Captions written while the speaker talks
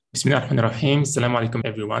Bismillahirrahmanirrahim. Assalamu alaikum,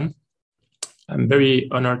 everyone. I'm very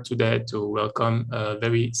honored today to welcome a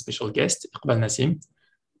very special guest, Iqbal Nasim.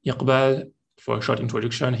 Iqbal, for a short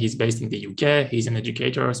introduction, he's based in the UK. He's an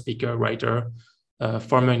educator, speaker, writer,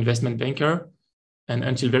 former investment banker, and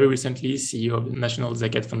until very recently, CEO of the National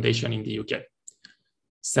Zakat Foundation in the UK.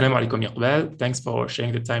 Assalamu alaikum, Iqbal. Thanks for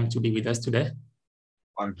sharing the time to be with us today.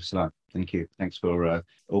 Thank you. Thanks for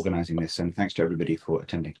organizing this, and thanks to everybody for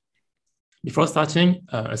attending. Before starting,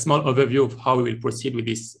 a small overview of how we will proceed with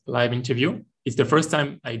this live interview. It's the first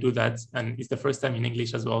time I do that, and it's the first time in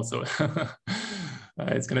English as well, so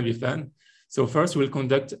it's going to be fun. So first, we'll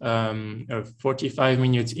conduct a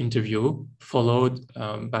 45-minute interview, followed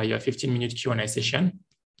by a 15-minute Q&A session.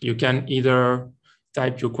 You can either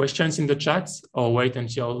type your questions in the chat or wait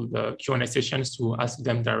until the Q&A sessions to ask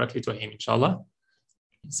them directly to him, inshallah.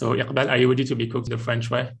 So Iqbal, are you ready to be cooked the French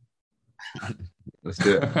way? Let's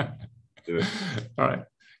do it. All right,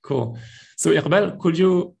 cool. So Iqbal, could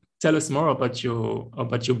you tell us more about your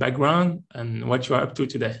background and what you are up to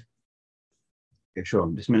today? Okay, sure.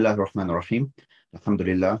 Bismillah ar-Rahman ar-Rahim.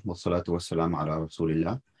 Alhamdulillah, wa salatu wa salam ala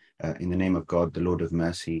Rasulillah. In the name of God, the Lord of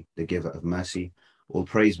mercy, the giver of mercy, all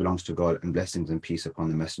praise belongs to God, and blessings and peace upon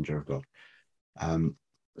the messenger of God.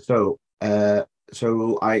 So I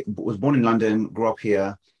was born in London, grew up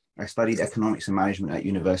here. I studied economics and management at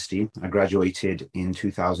university. I graduated in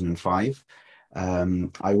 2005. I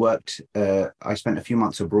spent a few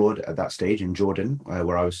months abroad at that stage in Jordan,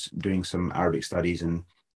 where I was doing some Arabic studies and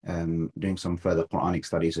doing some further Quranic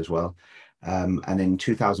studies as well. And in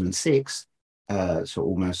 2006, so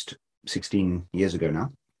almost 16 years ago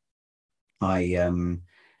now, I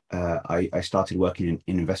started working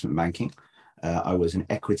in investment banking. I was an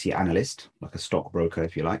equity analyst, like a stockbroker,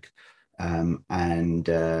 if you like. And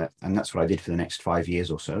that's what I did for the next 5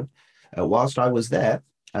 years or so. Whilst I was there,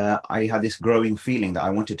 I had this growing feeling that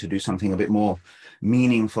I wanted to do something a bit more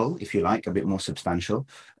meaningful, if you like, a bit more substantial.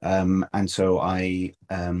 And so I,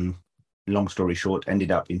 long story short,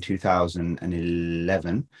 ended up in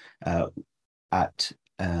 2011 at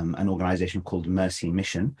an organization called Mercy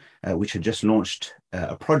Mission, which had just launched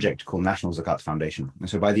a project called National Zakat Foundation. And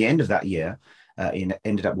so by the end of that year, it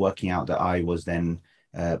ended up working out that I was then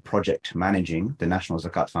project managing the National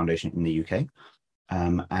Zakat Foundation in the UK.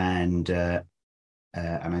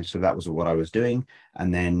 So that was what I was doing.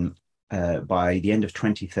 And then by the end of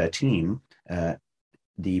 2013,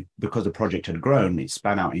 because the project had grown, it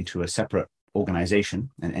span out into a separate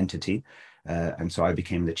organization, an entity. And so I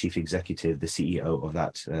became the chief executive, the CEO of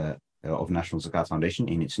that, of National Zakat Foundation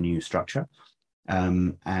in its new structure.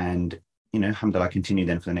 And alhamdulillah, I continued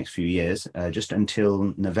then for the next few years, just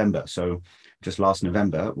until November. So just last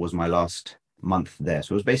November was my last month there.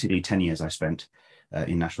 So it was basically 10 years I spent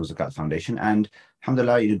in National Zakat Foundation. And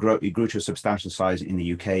alhamdulillah, it grew to a substantial size in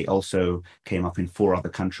the UK, also came up in 4 other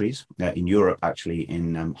countries, in Europe, actually,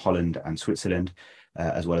 in Holland and Switzerland,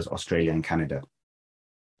 as well as Australia and Canada.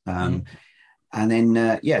 And then,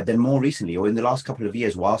 then more recently, or in the last couple of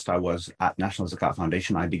years, whilst I was at National Zakat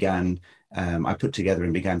Foundation, I put together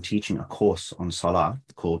and began teaching a course on Salah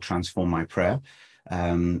called Transform My Prayer.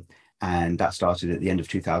 And that started at the end of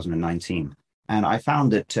 2019. And I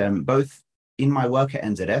found that both in my work at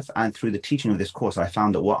NZF and through the teaching of this course, I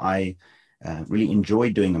found that what I really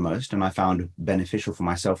enjoyed doing the most, and I found beneficial for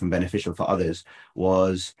myself and beneficial for others,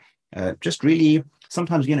 was just really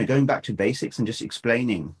sometimes, going back to basics and just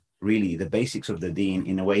explaining really the basics of the deen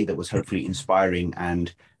in a way that was hopefully inspiring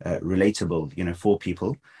and relatable, for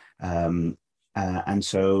people. And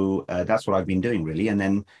so that's what I've been doing, really. And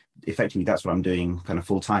then effectively, that's what I'm doing kind of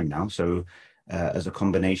full time now. So as a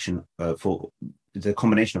combination for the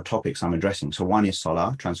combination of topics I'm addressing. So one is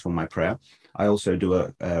Salah, Transform My Prayer. I also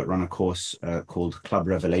run a course called Club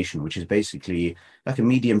Revelation, which is basically like a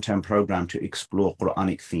medium-term program to explore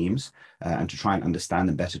Quranic themes and to try and understand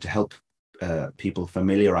them better, to help people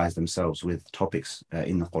familiarize themselves with topics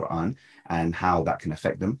in the Quran and how that can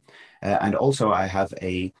affect them. And also I have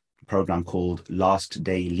a program called Last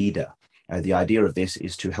Day Leader. The idea of this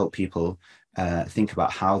is to help people think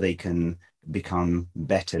about how they can become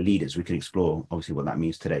better leaders. We can explore obviously what that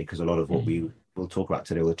means today, because a lot of what we will talk about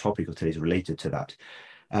today, or the topic of today, is related to that.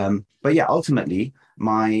 But yeah, ultimately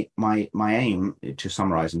my aim, to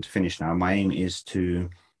summarize and to finish now, my aim is to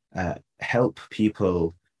help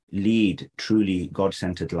people lead truly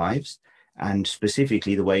God-centered lives. And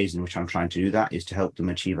specifically the ways in which I'm trying to do that is to help them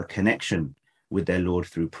achieve a connection with their Lord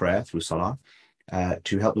through prayer, through Salah,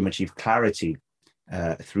 to help them achieve clarity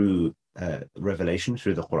through revelation,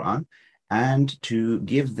 through the Quran, and to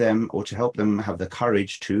give them, or to help them have the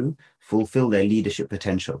courage to fulfill their leadership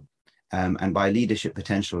potential. And by leadership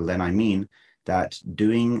potential, then I mean that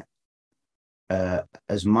doing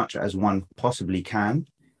as much as one possibly can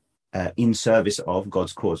in service of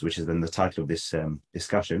God's cause, which is then the title of this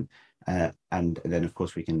discussion. And then, of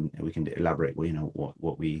course, we can elaborate,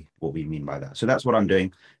 what we mean by that. So that's what I'm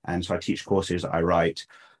doing. And so I teach courses, I write,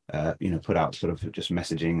 put out sort of just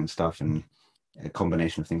messaging and stuff, and a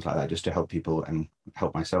combination of things like that, just to help people and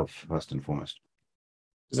help myself first and foremost.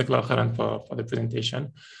 Jazakallah khairan for the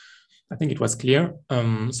presentation. I think it was clear.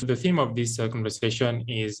 So the theme of this conversation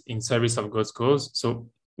is in service of God's cause. So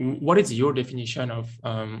what is your definition of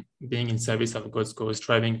being in service of God's cause,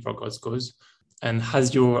 striving for God's cause? And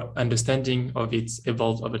has your understanding of it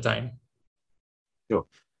evolved over time? Sure.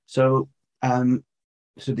 So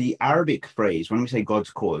the Arabic phrase, when we say God's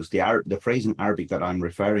cause, the phrase in Arabic that I'm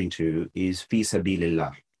referring to is fi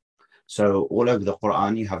sabilillah. So all over the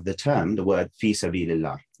Quran, you have the word fi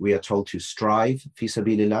sabilillah. We are told to strive fi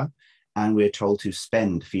sabilillah, and we're told to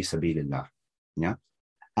spend fi sabilillah. Yeah.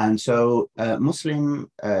 And so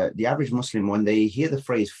the average Muslim, when they hear the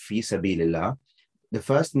phrase fi sabilillah, the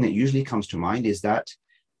first thing that usually comes to mind is that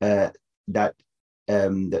that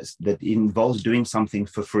involves doing something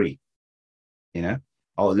for free.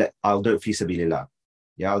 I'll do it fi sabilillah.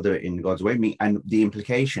 Yeah, I'll do it in God's way. And the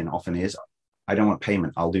implication often is, I don't want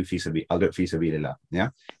payment. I'll do it fi sabilillah. Yeah,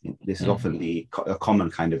 this is often a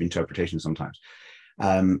common kind of interpretation sometimes.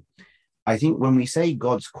 I think when we say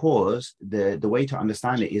God's cause, the way to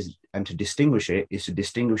understand it is, and to distinguish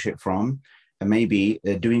it from maybe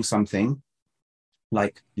doing something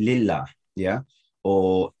like lillah, yeah,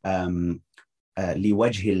 or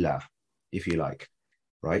liwajhillah, if you like,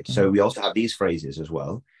 right? So we also have these phrases as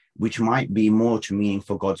well, which might be more to meaning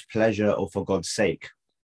for God's pleasure or for God's sake.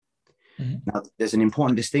 Now, there's an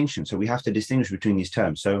important distinction. So we have to distinguish between these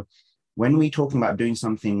terms. So when we're talking about doing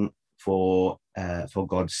something for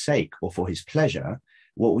God's sake or for his pleasure,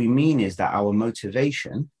 what we mean is that our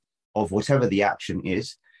motivation of whatever the action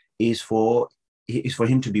is for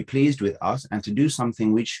him to be pleased with us and to do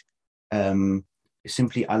something which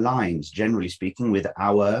simply aligns, generally speaking, with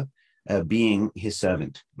our being his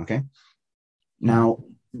servant. Okay. Now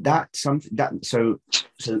so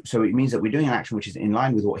it means that we're doing an action which is in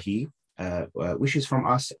line with what he wishes from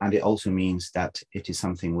us, and it also means that it is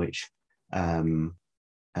something which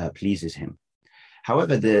pleases him.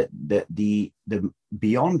 However, the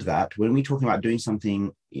beyond that, when we're talking about doing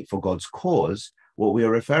something for God's cause, what we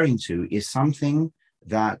are referring to is something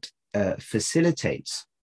that facilitates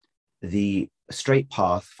the straight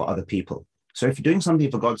path for other people. So if doing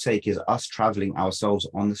something for God's sake is us traveling ourselves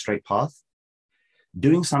on the straight path,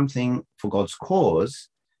 doing something for God's cause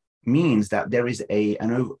means that there is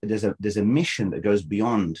there's a mission that goes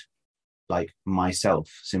beyond like myself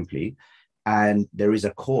simply, and there is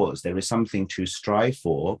a cause, there is something to strive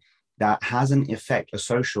for that has an effect, a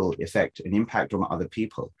social effect, an impact on other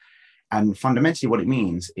people. And fundamentally what it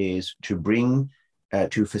means is to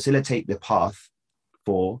facilitate the path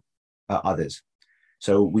for others.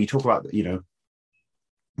 So we talk about,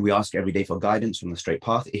 we ask every day for guidance on the straight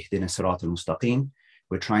path. Ihdina sirat al-mustaqim.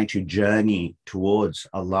 We're trying to journey towards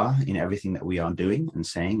Allah in everything that we are doing and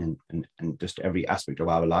saying, and just every aspect of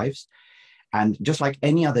our lives. And just like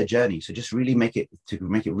any other journey, so just really make it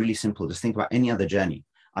really simple, just think about any other journey.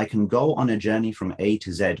 I can go on a journey from A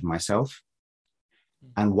to Z myself.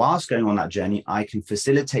 And whilst going on that journey, I can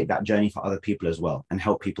facilitate that journey for other people as well and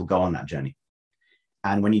help people go on that journey.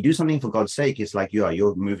 And when you do something for God's sake, it's like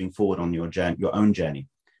you're moving forward on your own journey.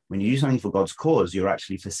 When you do something for God's cause, you're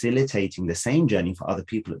actually facilitating the same journey for other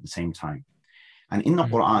people at the same time. And in the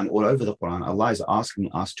Quran, all over the Quran, Allah is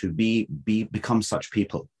asking us to become such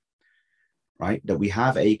people, right? That we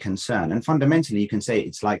have a concern. And fundamentally, you can say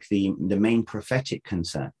it's like the main prophetic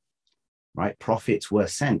concern, right? Prophets were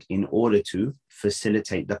sent in order to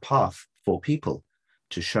facilitate the path for people,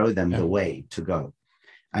 to show them the way to go.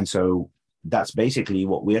 And so that's basically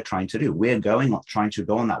what we're trying to do. We're trying to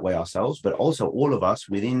go on that way ourselves, but also all of us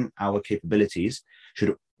within our capabilities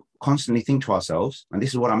should constantly think to ourselves, and this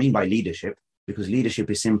is what I mean by leadership, because leadership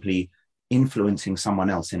is simply influencing someone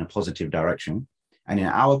else in a positive direction. And in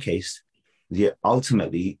our case,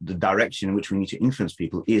 ultimately the direction in which we need to influence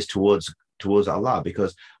people is towards Allah,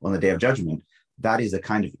 because on the Day of Judgment, that is the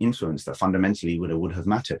kind of influence that fundamentally would have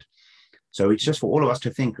mattered. So it's just for all of us to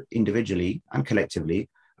think individually and collectively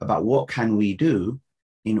about what can we do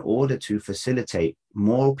in order to facilitate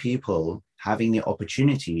more people having the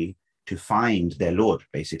opportunity to find their Lord,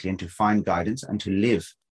 basically, and to find guidance and to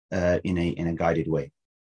live in a guided way.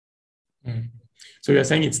 So you're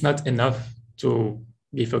saying it's not enough to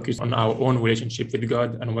be focused on our own relationship with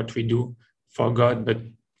God and what we do for God, but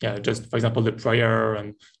just, for example, the prayer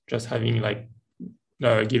and just having like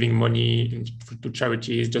giving money to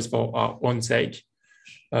charities just for our own sake.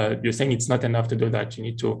 You're saying it's not enough to do that. You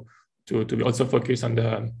need to be also focused on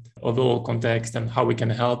the overall context and how we can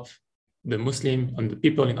help the Muslim and the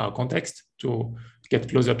people in our context to get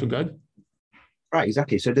closer to God. Right,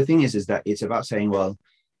 exactly. So the thing is that it's about saying, well,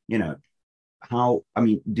 you know,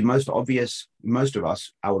 the most obvious, most of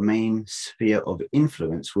us, our main sphere of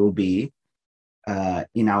influence will be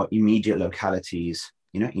in our immediate localities,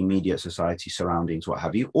 immediate society surroundings, what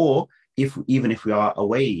have you, or even if we are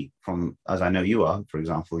away from, as I know you are, for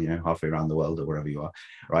example, halfway around the world or wherever you are,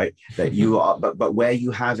 right? That you are, but where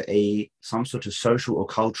you have some sort of social or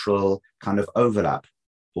cultural kind of overlap,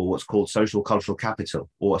 or what's called social cultural capital,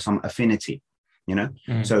 or some affinity,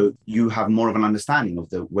 So you have more of an understanding of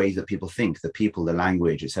the ways that people think, the people, the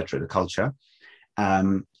language, etc., the culture,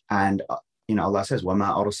 and Allah says,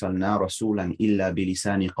 وَمَا أَرْسَلْنَا رَسُولًا إِلَّا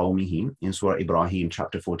بِلِسَانِ قَوْمِهِ in Surah Ibrahim,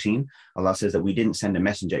 chapter 14. Allah says that we didn't send a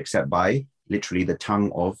messenger except by literally the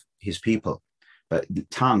tongue of his people. But the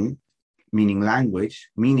tongue, meaning language,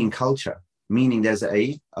 meaning culture, meaning there's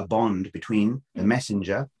a bond between the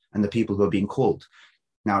messenger and the people who are being called.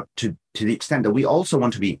 Now, to the extent that we also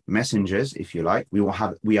want to be messengers, if you like,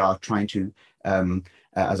 we are trying to,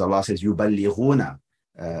 as Allah says, يُبَلِّغُونَ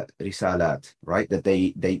risalat, right? That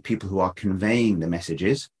they people who are conveying the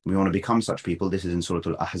messages, we want to become such people. This is in Surah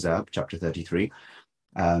Al-Ahzab, chapter 33.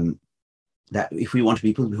 That if we want to be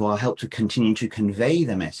people who are helped to continue to convey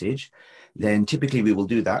the message, then typically we will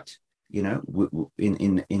do that,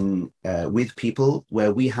 with people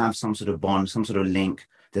where we have some sort of bond, some sort of link.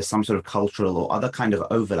 There's some sort of cultural or other kind of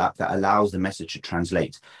overlap that allows the message to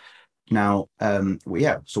translate. Now,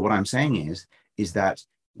 so what I'm saying is that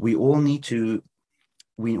we all need to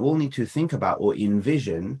think about or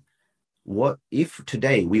envision what if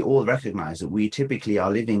today we all recognize that we typically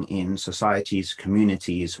are living in societies,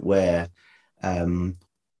 communities where, where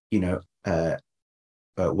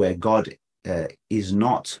God is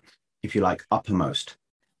not, if you like, uppermost,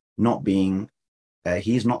 not being,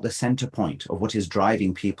 he's not the center point of what is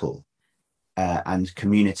driving people and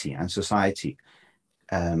community and society.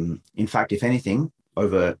 In fact, if anything,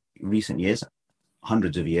 over recent years,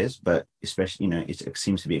 hundreds of years, but especially, it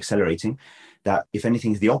seems to be accelerating, that if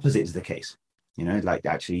anything, the opposite is the case. Like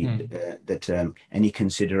actually that any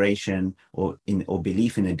consideration or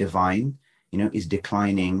belief in the divine, is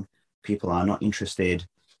declining. People are not interested,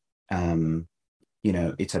 et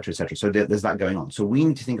cetera, et cetera. So there's that going on. So we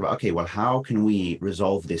need to think about, okay, well, how can we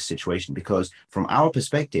resolve this situation? Because from our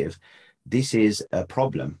perspective, this is a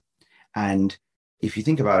problem. And if you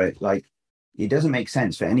think about it, like, it doesn't make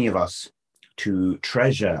sense for any of us to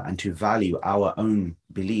treasure and to value our own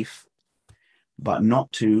belief, but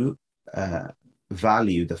not to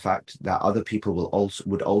value the fact that other people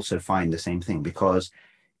would also find the same thing, because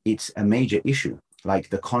it's a major issue. Like,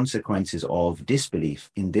 the consequences of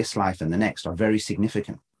disbelief in this life and the next are very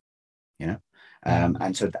significant,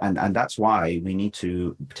 and that's why we need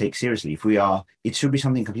to take seriously. It should be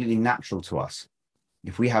something completely natural to us.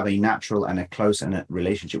 If we have a natural and a close and a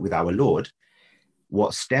relationship with our Lord,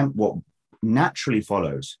 what naturally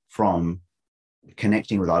follows from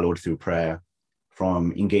connecting with our Lord through prayer,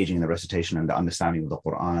 from engaging in the recitation and the understanding of the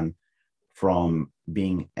Quran, from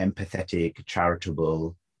being empathetic,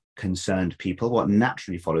 charitable, concerned people, what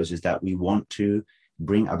naturally follows is that we want to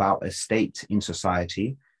bring about a state in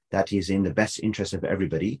society that is in the best interest of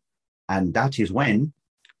everybody. And that is when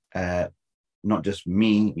not just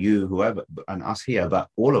me, you, whoever, and us here, but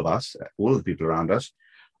all of us, all of the people around us,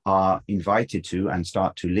 are invited to and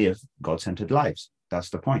start to live God-centered lives. That's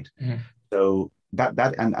the point. So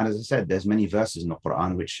and as I said, there's many verses in the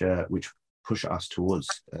Quran which push us towards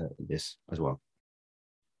this as well.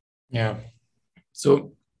 Yeah.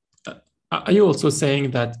 So are you also saying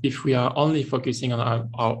that if we are only focusing on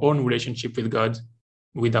our own relationship with God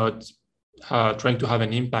without trying to have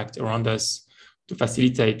an impact around us to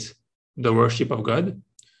facilitate the worship of God,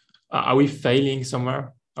 are we failing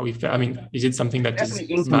somewhere? Is it something that is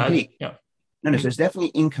incomplete? Bad? Yeah. No, so it's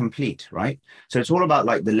definitely incomplete, right? So it's all about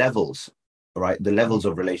like the levels, right? The levels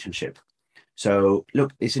of relationship. So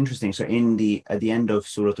look, it's interesting. So at the end of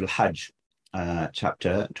Surah Al-Hajj,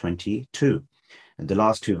 chapter 22, the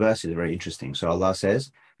last two verses are very interesting. So Allah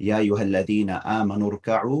says, Ya ayyuhalladhina amanu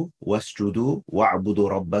rka'u wasjudu wa'budu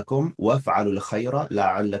rabbakum waf'alul khayra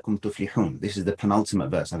la'allakum tuflihun. This is the penultimate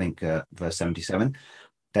verse, I think, verse 77.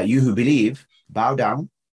 That you who believe, bow down,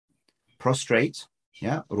 prostrate,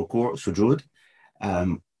 ruku', sujud,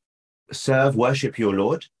 serve, worship your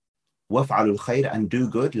Lord, waf'alul khayr, and do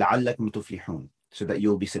good, la'allakum tuflihun, so that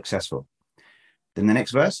you'll be successful. Then the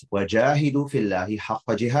next verse, وَجَاهِدُوا فِي اللَّهِ حَقَّ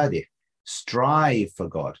جِهَادِهِ, strive for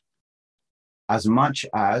God as much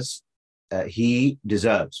as he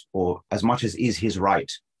deserves, or as much as is his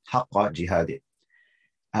right. Haqqa jihadi.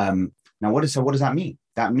 Now, what does that mean?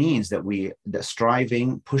 That means that striving,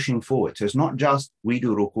 pushing forward. So it's not just we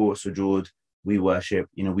do ruku, sujood, we worship,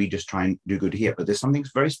 we just try and do good here, but there's something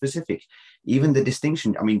very specific. Even the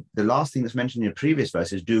distinction, I mean, the last thing that's mentioned in the previous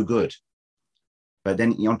verse is do good. But then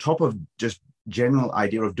on top of just general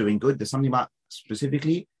idea of doing good, there's something about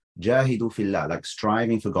specifically jahidu fillah, like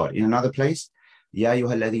striving for God. In another place, ya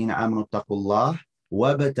ayyuhalladhina amanu taqullah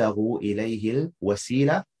wabtaghu ilayhi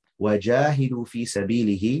al-wasila wajahidu fi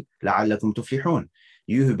sabilihi la'allakum tuflihun.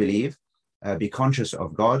 You who believe, be conscious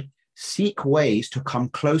of God, seek ways to come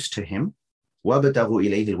close to him. وَابْتَغُوا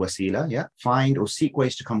إِلَيْهِ الْوَسِيلَةِ, yeah, find or seek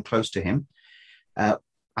ways to come close to him,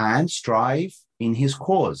 and strive in his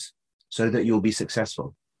cause so that you'll be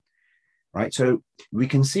successful, right? So we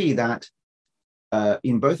can see that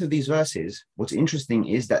in both of these verses, what's interesting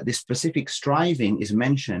is that this specific striving is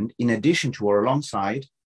mentioned in addition to or alongside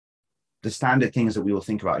the standard things that we will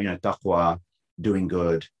think about, taqwa, doing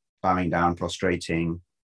good, bowing down, prostrating,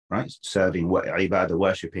 right? Serving, ibadah,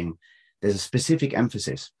 worshipping. There's a specific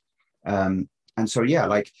emphasis. And so, yeah,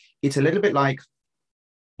 like it's a little bit like,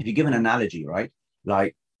 if you give an analogy, right?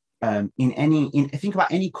 Like think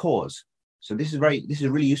about any cause. So this is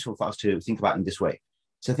really useful for us to think about in this way.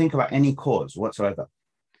 So think about any cause whatsoever.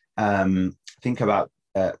 Think about,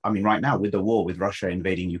 right now with the war with Russia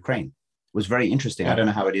invading Ukraine was very interesting. I don't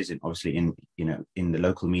know how it is obviously in the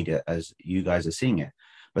local media as you guys are seeing it,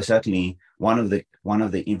 but certainly one of the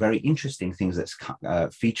very interesting things that's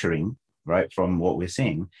featuring, right, from what we're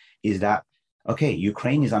seeing is that, okay,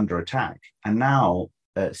 Ukraine is under attack, and now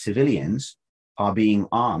civilians are being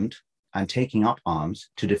armed and taking up arms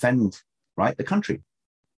to defend, right, the country.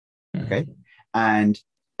 Okay, and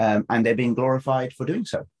they're being glorified for doing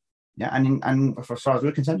so. Yeah, and as far as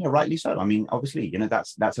we're concerned, rightly so. I mean, obviously,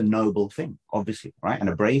 that's a noble thing, obviously, right, and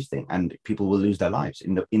a brave thing, and people will lose their lives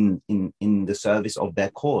in the service of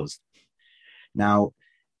their cause. Now,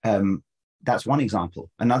 that's one example.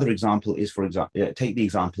 Another example is, for example, take the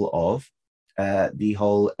example of the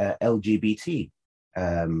whole LGBT,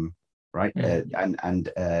 right, and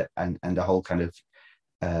the whole kind of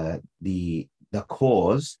the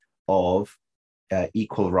cause of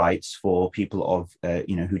equal rights for people of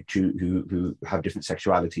who have different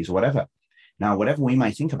sexualities or whatever. Now, whatever we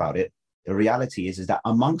might think about it, the reality is that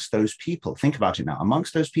amongst those people, think about it now.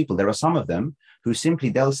 Amongst those people, there are some of them who simply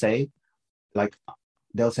they'll say,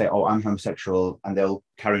 "Oh, I'm homosexual," and they'll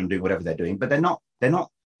carry on doing whatever they're doing. But they're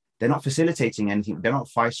not facilitating anything. They're not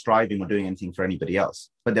striving or doing anything for anybody else.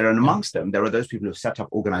 But there are amongst them, there are those people who have set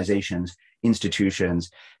up organizations,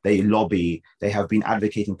 institutions. They lobby. They have been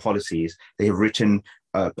advocating policies. They have written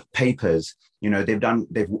papers.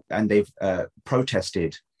 They've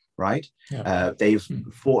protested. Right? Yeah. They've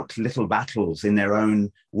fought little battles in their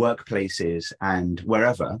own workplaces and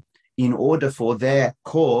wherever in order for their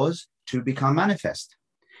cause to become manifest.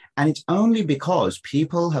 And it's only because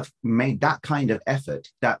people have made that kind of effort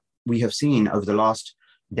that we have seen over the last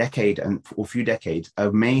decade or few decades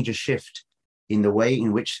a major shift in the way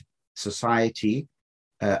in which society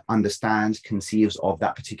understands, conceives of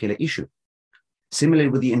that particular issue. Similarly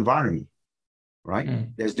with the environment,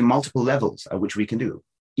 right? There's the multiple levels at which we can do.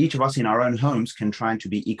 Each of us in our own homes can try to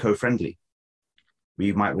be eco-friendly.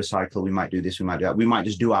 We might recycle, we might do this, we might do that. We might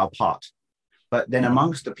just do our part. But then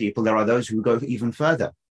amongst the people, there are those who go even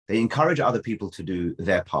further. They encourage other people to do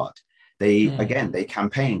their part. They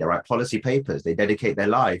campaign, they write policy papers, they dedicate their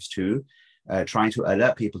lives to trying to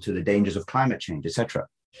alert people to the dangers of climate change, etc.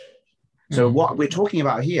 So what we're talking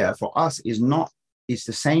about here for us it's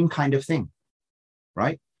the same kind of thing,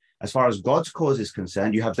 right? As far as God's cause is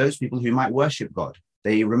concerned, you have those people who might worship God.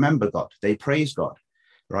 They remember God, they praise God,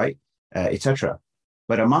 right, etc.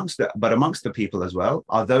 But amongst the people as well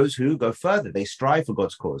are those who go further. They strive for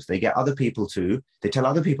God's cause. They get other people they tell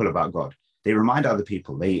other people about God. They remind other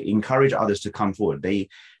people. They encourage others to come forward. They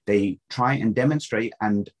try and demonstrate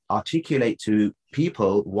and articulate to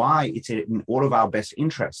people why it's in all of our best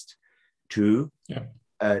interest to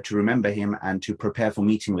remember him and to prepare for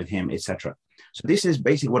meeting with him, etc. So this is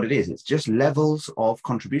basically what it is. It's just levels of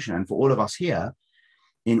contribution. And for all of us here,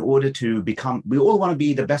 in order to we all want to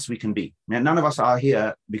be the best we can be. Now, none of us are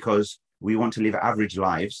here because we want to live average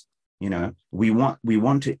lives. We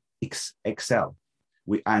want to excel.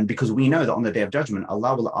 And because we know that on the day of judgment,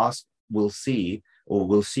 Allah will seek,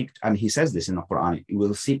 and he says this in the Quran,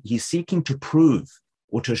 he's seeking to prove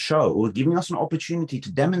or to show or giving us an opportunity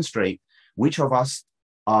to demonstrate which of us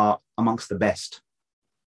are amongst the best.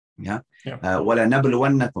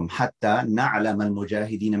 وَلَنَبْلُوَنَّكُمْ حَتَّى نَعْلَمَ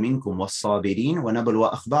الْمُجَاهِدِينَ مِنْكُمْ وَالصَّابِرِينَ وَنَبْلُوَ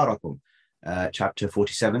أَخْبَارَكُمْ. chapter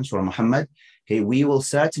 47, Surah Muhammad. Okay, we will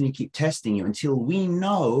certainly keep testing you until we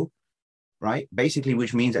know, right? Basically,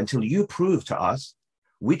 which means until you prove to us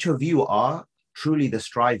which of you are truly the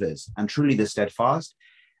strivers and truly the steadfast,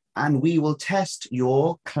 and we will test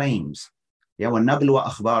your claims. Yeah, وَنَبْلُوَ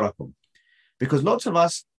أَخْبَارَكُمْ. Because lots of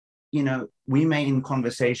us, we may in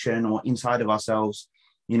conversation or inside of ourselves,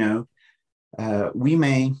 we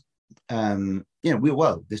may,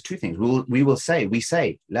 there's two things. We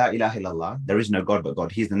say, La ilaha illallah, there is no God but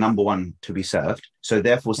God. He's the number one to be served. So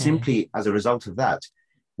therefore, simply as a result of that,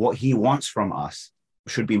 what he wants from us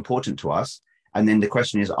should be important to us. And then the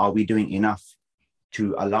question is, are we doing enough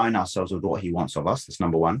to align ourselves with what he wants of us? That's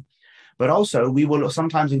number one. But also, we will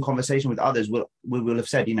sometimes in conversation with others, we will have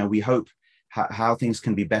said, we hope how things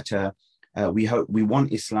can be better. We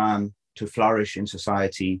want Islam to flourish in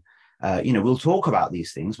society. We'll talk about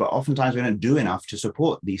these things, but oftentimes we don't do enough to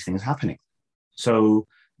support these things happening. So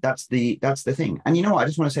that's the thing. And I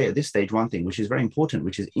just want to say at this stage one thing, which is very important,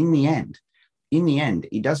 which is in the end,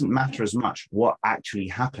 it doesn't matter as much what actually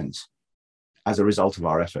happens as a result of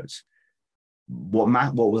our efforts. What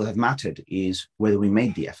will have mattered is whether we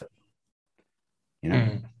made the effort.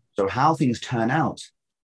 So how things turn out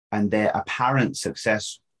and their apparent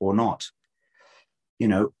success or not,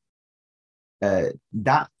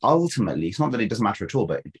 that ultimately, it's not that it doesn't matter at all,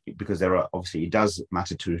 but because there are obviously, it does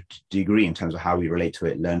matter to a degree in terms of how we relate to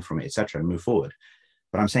it, learn from it, etc., and move forward.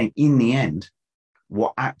 But I'm saying in the end,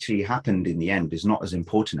 what actually happened in the end is not as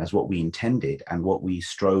important as what we intended and what we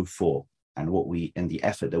strove for and the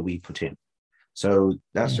effort that we put in. So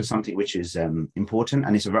that's just something which is important,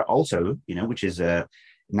 and it's also, which is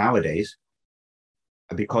nowadays,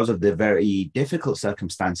 because of the very difficult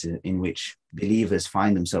circumstances in which believers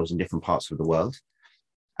find themselves in different parts of the world,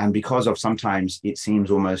 and because of sometimes it seems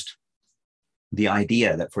almost the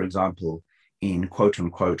idea that, for example, in quote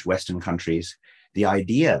unquote Western countries, the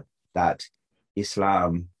idea that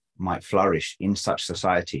Islam might flourish in such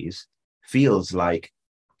societies feels like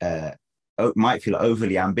might feel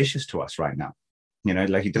overly ambitious to us right now.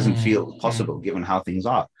 Like it doesn't feel possible given how things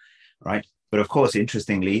are, right? But of course,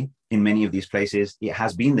 interestingly, in many of these places, it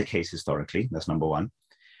has been the case historically. That's number one.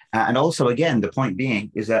 And also, again, the point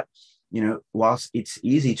being is that, whilst it's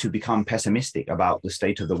easy to become pessimistic about the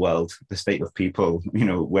state of the world, the state of people,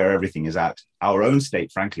 where everything is at, our own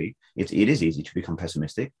state, frankly, it is easy to become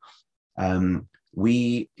pessimistic.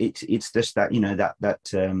 It's just that,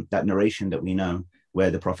 that narration that we know,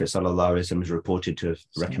 where the Prophet ﷺ is reported to have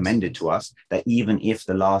recommended to us that even if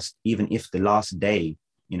the last day,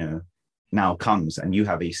 now comes and you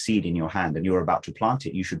have a seed in your hand and you're about to plant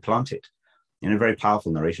it, you should plant it. A very powerful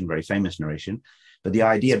narration, very famous narration. But the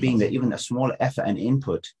idea being that even a small effort and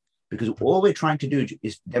input, because all we're trying to do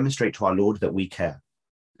is demonstrate to our Lord that we care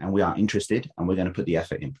and we are interested and we're going to put the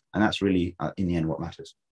effort in. And that's really, in the end, what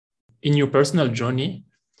matters. In your personal journey,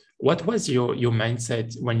 what was your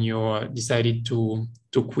mindset when you decided to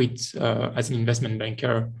quit as an investment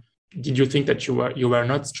banker? Did you think that you were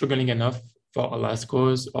not struggling enough for Allah's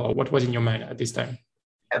cause, or what was in your mind at this time?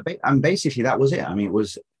 And basically that was it. I mean,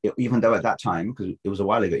 even though at that time, because it was a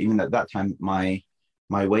while ago, even at that time, my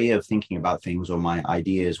way of thinking about things or my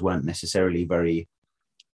ideas weren't necessarily very,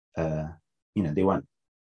 they weren't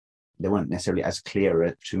necessarily as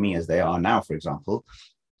clear to me as they are now, for example.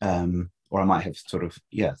 Or I might have sort of,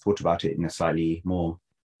 thought about it in a slightly more,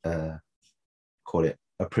 call it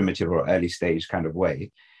a primitive or early stage kind of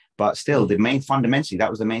way. But still, fundamentally, that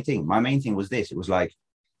was the main thing. My main thing was this. It was like,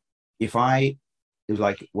 if I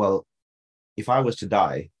was to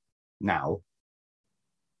die now,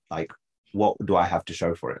 like, what do I have to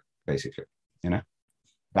show for it, basically? That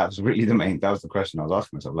was really that was the question I was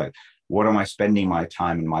asking myself. Like, what am I spending my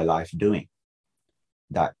time and my life doing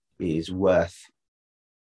that is worth,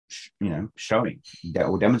 showing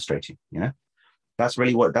or demonstrating? That's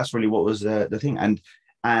really what was the thing. And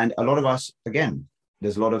a lot of us, again,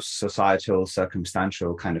 there's a lot of societal,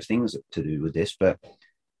 circumstantial kind of things to do with this, but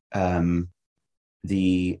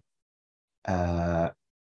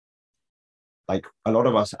like a lot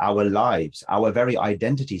of us, our lives, our very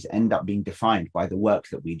identities end up being defined by the work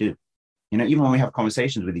that we do. Even when we have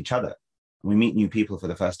conversations with each other, we meet new people for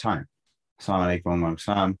the first time. Assalamu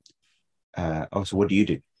alaikum, so what do you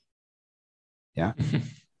do? Yeah.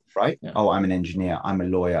 Right. Yeah. Oh, I'm an engineer, I'm a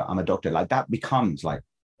lawyer, I'm a doctor. Like that becomes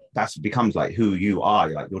like who you are,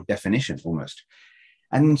 like your definition almost.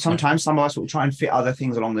 And sometimes some of us will try and fit other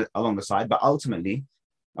things along the side, but ultimately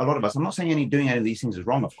a lot of us, I'm not saying doing any of these things is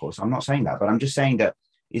wrong, of course, I'm not saying that, but I'm just saying that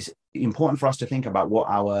it's important for us to think about what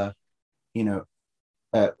our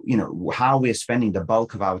how we're spending the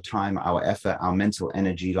bulk of our time, our effort, our mental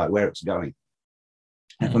energy, like where it's going.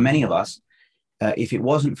 And for many of us, if it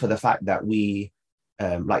wasn't for the fact that we,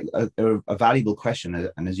 like a valuable question,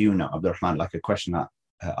 and as you know, Abdurrahman, like a question that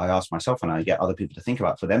I ask myself and I get other people to think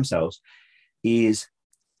about for themselves is,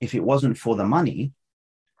 if it wasn't for the money,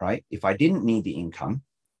 right? If I didn't need the income,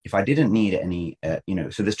 if I didn't need any,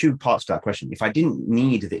 so there's two parts to that question. If I didn't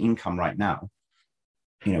need the income right now,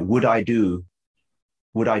 would I do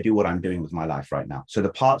what I'm doing with my life right now? So the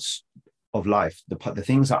parts of life, the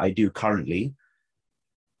things that I do currently,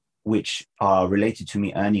 which are related to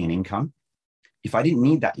me earning an income, if I didn't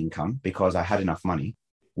need that income because I had enough money,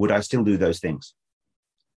 would I still do those things?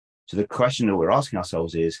 So the question that we're asking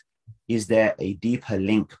ourselves is there a deeper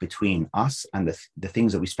link between us and the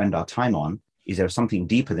things that we spend our time on? Is there something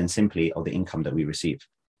deeper than simply of the income that we receive?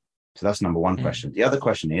 So that's number one question. The other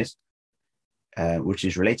question is, which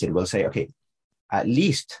is related, we'll say, okay, at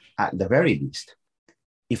the very least,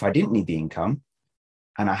 if I didn't need the income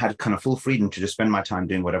and I had kind of full freedom to just spend my time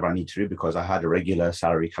doing whatever I need to do because I had a regular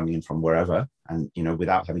salary coming in from wherever and,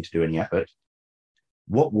 without having to do any effort,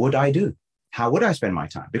 what would I do? How would I spend my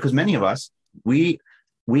time? Because many of us, we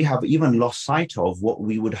have even lost sight of what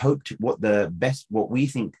we would hope to, what we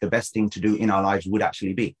think the best thing to do in our lives would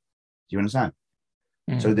actually be. Do you understand?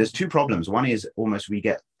 So there's two problems. One is almost we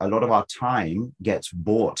get a lot of our time gets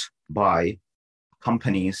bought by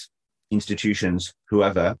companies, institutions,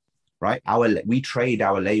 whoever, right? We trade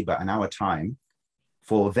our labor and our time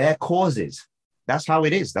for their causes. That's how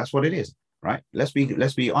it is. That's what it is, right? Let's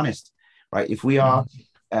be honest, right? If we are,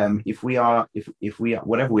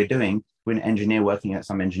 whatever we're doing, we're an engineer working at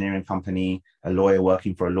some engineering company, a lawyer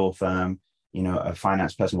working for a law firm, a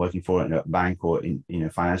finance person working for a bank or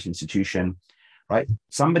financial institution, right?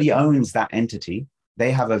 Somebody owns that entity.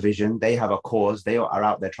 They have a vision, they have a cause, they are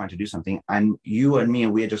out there trying to do something. And you and me,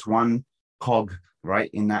 we're just one cog, right,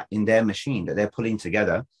 in their machine that they're pulling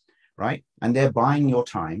together, right? And they're buying your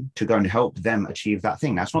time to go and help them achieve that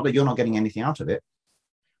thing. That's not that you're not getting anything out of it.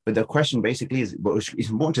 But the question basically is, it's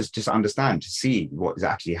important to just understand, to see what is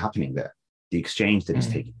actually happening there, the exchange that is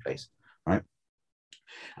taking place, right?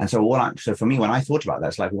 And so so for me, when I thought about that,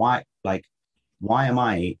 it's like, why am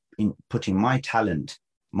I putting my talent,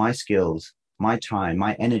 my skills, my time,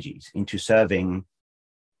 my energies into serving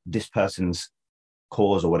this person's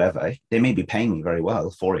cause or whatever? They may be paying me very well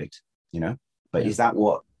for it, but is that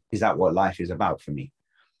what life is about for me?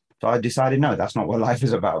 So I decided, no, that's not what life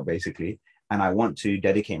is about, basically. And I want to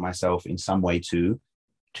dedicate myself in some way to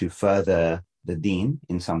further the deen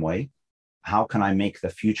in some way. How can I make the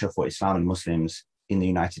future for Islam and Muslims in the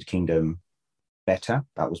United Kingdom better?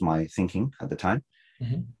 That was my thinking at the time.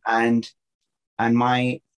 And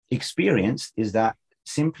my experience is that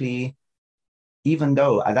simply, even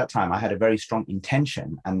though at that time I had a very strong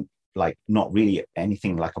intention and like not really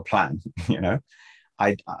anything like a plan,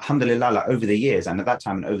 alhamdulillah, like over the years, and at that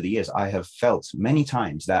time and over the years, I have felt many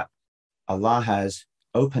times that Allah has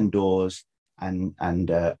opened doors and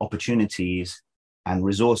opportunities and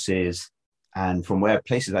resources, and from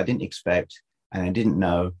places I didn't expect and I didn't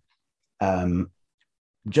know. I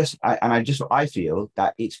feel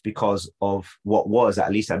that it's because of what was,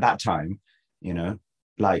 at least at that time,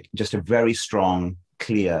 like just a very strong,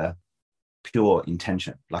 clear, pure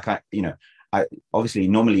intention. Like I obviously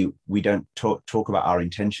normally we don't talk about our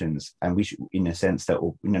intentions, and we should, in a sense that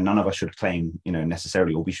none of us should claim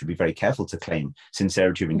necessarily, or we should be very careful to claim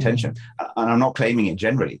sincerity of intention. And I'm not claiming it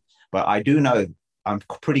generally, but I do know, I'm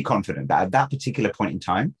pretty confident that at that particular point in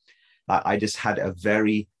time, I just had a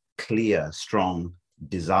very clear, strong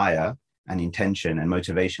desire and intention and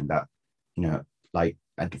motivation that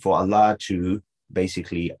for Allah to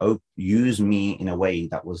basically use me in a way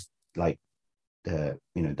that was like that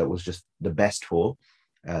was just the best for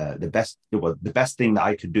the best thing that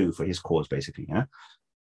I could do for his cause, basically,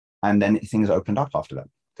 and then things opened up after that.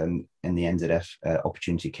 Then in the NZF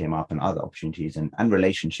opportunity came up, and other opportunities and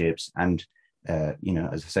relationships and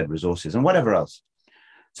as I said, resources and whatever else.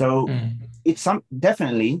 So it's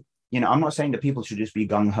definitely, I'm not saying that people should just be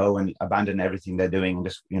gung-ho and abandon everything they're doing and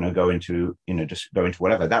just, go into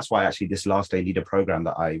whatever. That's why actually this Last Day Leader program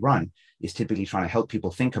that I run is typically trying to help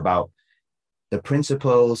people think about the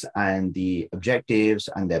principles and the objectives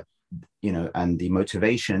and and the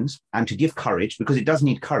motivations, and to give courage, because it does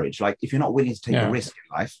need courage. Like if you're not willing to take a risk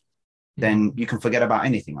in life, then you can forget about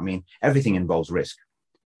anything. I mean, everything involves risk.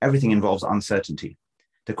 Everything involves uncertainty.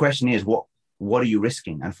 The question is, what are you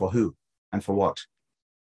risking, and for who and for what?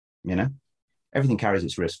 Everything carries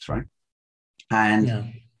its risks, right?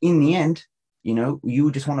 And in the end,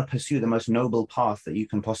 you just want to pursue the most noble path that you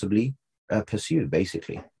can possibly pursue,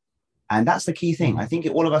 basically. And that's the key thing. I think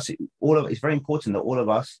it's very important that all of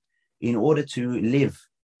us, in order to live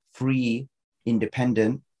free,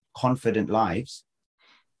 independent, confident lives,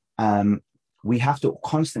 we have to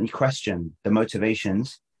constantly question the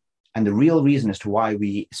motivations and the real reason as to why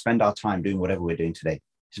we spend our time doing whatever we're doing today.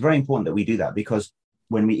 It's very important that we do that, because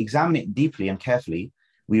when we examine it deeply and carefully,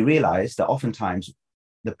 we realize that oftentimes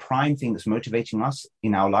the prime thing that's motivating us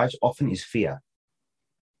in our lives often is fear.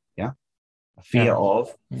 Yeah. Fear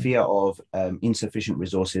of insufficient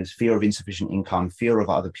resources, fear of insufficient income, fear of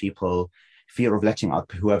other people, fear of letting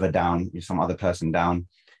whoever down, some other person down,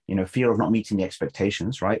 fear of not meeting the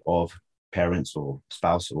expectations, right, of parents or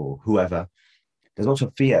spouse or whoever. There's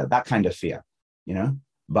also fear, that kind of fear,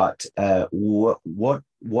 But what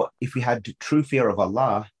if we had true fear of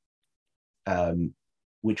Allah,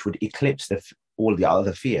 which would eclipse all the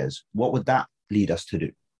other fears? What would that lead us to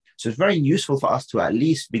do? So it's very useful for us to at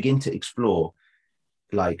least begin to explore,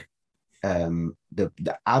 like,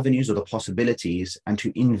 the avenues or the possibilities, and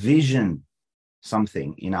to envision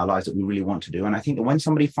something in our lives that we really want to do. And I think that when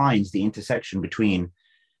somebody finds the intersection between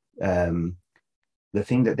the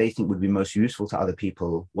thing that they think would be most useful to other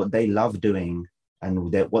people, what they love doing,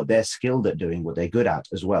 and what they're skilled at doing, what they're good at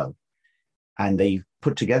as well, and they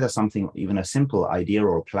put together something, even a simple idea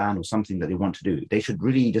or a plan or something that they want to do, they should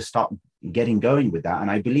really just start getting going with that. And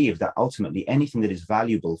I believe that ultimately anything that is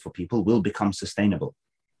valuable for people will become sustainable.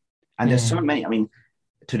 And there's so many, in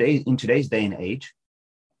today's day and age,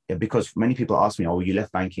 because many people ask me, oh, you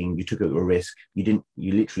left banking, you took a risk, you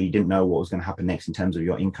literally didn't know what was going to happen next in terms of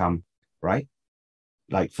your income, right?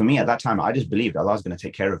 Like, for me at that time, I just believed Allah was going to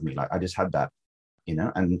take care of me. Like, I just had that,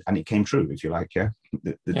 and it came true, if you like. Yeah.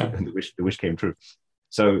 The wish came true.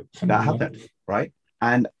 So that happened, right?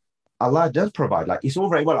 And Allah does provide. Like, it's all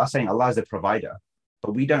very well us saying Allah is the provider,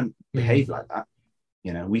 but we don't behave like that.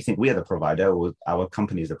 We think we are the provider, or our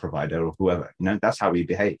company is the provider, or whoever. That's how we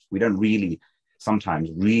behave. We don't sometimes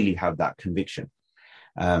really have that conviction.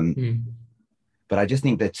 But I just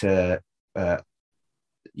think that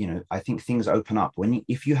I think things open up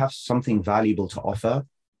if you have something valuable to offer.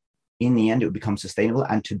 In the end, it will become sustainable.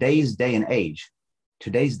 And today's day and age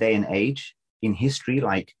in history,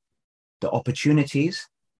 like, the opportunities,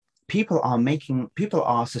 people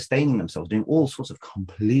are sustaining themselves doing all sorts of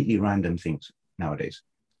completely random things nowadays.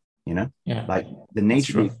 Like the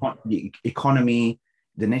nature of the economy,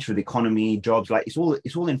 jobs, like it's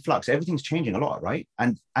all in flux. Everything's changing a lot, right?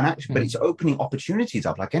 And actually, but it's opening opportunities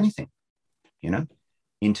up like anything.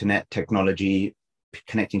 Internet technology,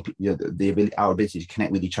 connecting, our ability to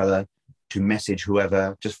connect with each other, to message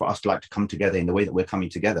whoever, just for us to like to come together in the way that we're coming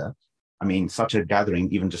together. Such a gathering,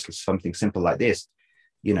 even just something simple like this,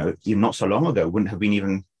 even not so long ago, wouldn't have been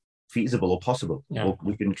even feasible or possible, or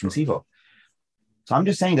we couldn't conceive of. So I'm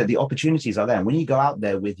just saying that the opportunities are there. And when you go out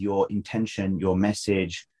there with your intention, your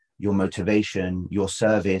message, your motivation, your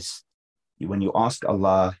service, when you ask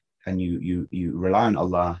Allah and you rely on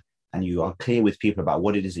Allah, and you are clear with people about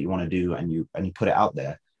what it is that you want to do, and you put it out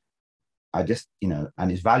there, and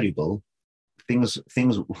it's valuable, things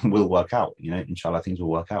will work out, inshallah, things will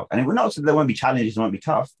work out. And it will not say there won't be challenges, it won't be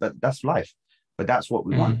tough, but that's life. But that's what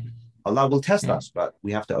we want. Allah will test us, but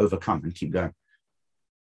we have to overcome and keep going.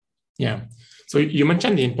 Yeah. So you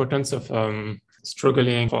mentioned the importance of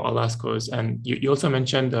struggling for Allah's cause, and you also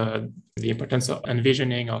mentioned the importance of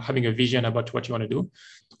envisioning or having a vision about what you want to do.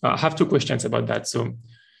 I have two questions about that. So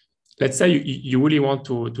let's say you really want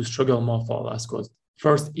to struggle more for Allah's cause.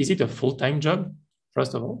 First, is it a full-time job,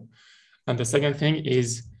 first of all? And the second thing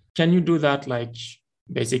is, can you do that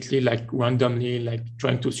basically randomly, like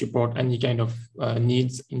trying to support any kind of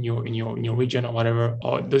needs in your region or whatever,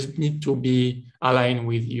 or does it need to be aligned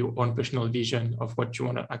with your own personal vision of what you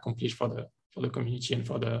want to accomplish for the community and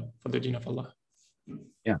for the deen of Allah?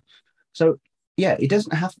 Yeah. So it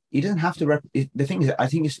doesn't have to. The thing is, I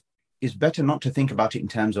think it's better not to think about it in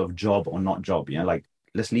terms of job or not job. Like,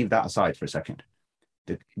 let's leave that aside for a second.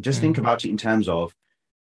 Just think about it in terms of,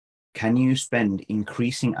 can you spend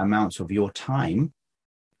increasing amounts of your time,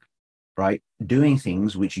 right, doing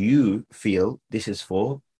things which you feel this is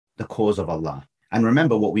for the cause of Allah? And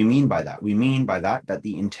remember what we mean by that. We mean by that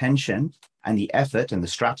the intention and the effort and the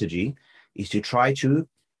strategy is to try to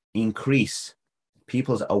increase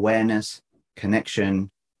people's awareness, connection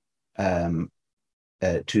to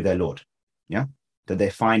their Lord. Yeah. That they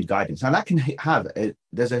find guidance. Now that can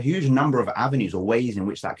there's a huge number of avenues or ways in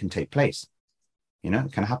which that can take place.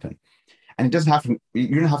 It can happen. And it doesn't have to,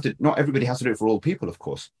 you don't have to, not everybody has to do it for all people, of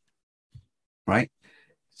course. Right.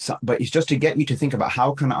 So, but it's just to get you to think about,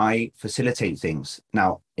 how can I facilitate things?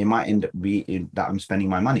 Now, it might end up being that I'm spending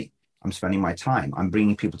my money, I'm spending my time, I'm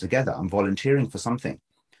bringing people together, I'm volunteering for something.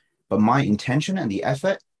 But my intention and the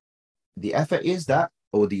effort is that,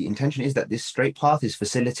 or the intention is that this straight path is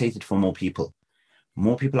facilitated for more people.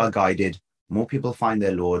 more people are guided, more people find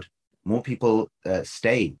their Lord, more people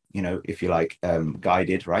stay, if you like,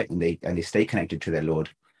 guided, right? And they stay connected to their Lord.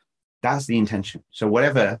 That's the intention. So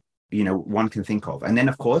whatever, one can think of. And then,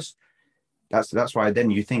 of course, that's why then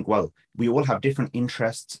you think, well, we all have different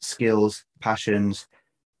interests, skills, passions,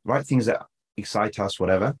 right? Things that excite us,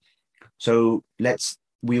 whatever. So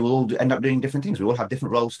we will all end up doing different things. We all have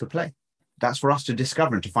different roles to play. That's for us to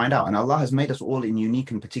discover and to find out. And Allah has made us all in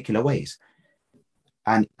unique and particular ways.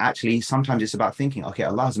 And actually, sometimes it's about thinking, okay,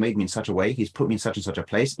 Allah has made me in such a way. He's put me in such and such a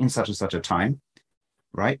place, in such and such a time,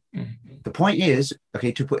 right? Mm-hmm. The point is,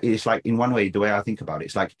 okay, it's like, in one way, the way I think about it,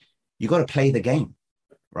 it's like, you got to play the game,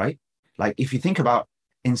 right? Like, if you think about,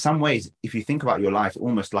 in some ways, if you think about your life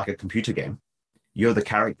almost like a computer game, you're the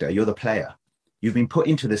character, you're the player. You've been put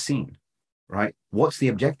into the scene, right? What's the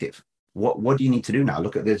objective? What do you need to do now?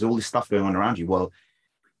 Look at, there's all this stuff going on around you. Well,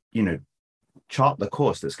 chart the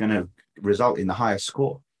course that's going to result in the highest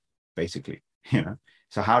score, basically.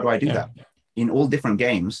 So how do I do that? In all different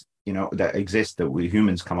games, that exist, that we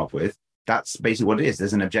humans come up with, that's basically what it is.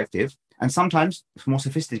 There's an objective. And sometimes more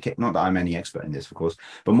sophisticated, not that I'm any expert in this, of course,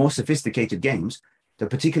 but more sophisticated games, the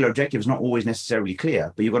particular objective is not always necessarily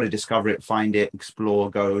clear, but you've got to discover it, find it,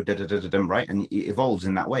 explore, go, right? And it evolves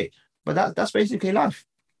in that way. But that's basically life,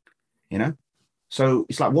 So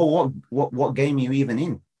it's like, well, what game are you even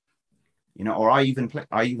in? Or are you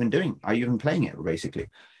even playing it, basically?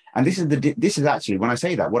 And this is actually, when I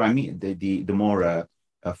say that, what I mean, the more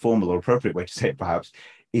formal or appropriate way to say it, perhaps,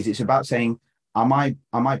 is it's about saying, am I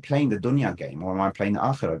playing the dunya game, or am I playing the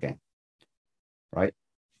akhirah game, right?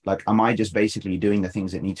 Like, am I just basically doing the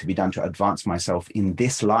things that need to be done to advance myself in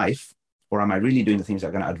this life, or am I really doing the things that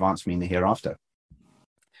are going to advance me in the hereafter?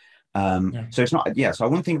 So it's not, so I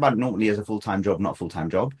wouldn't think about it normally as a full-time job, not full-time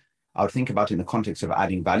job. I would think about it in the context of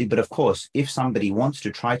adding value. But of course, if somebody wants to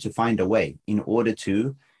try to find a way in order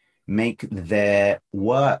to make their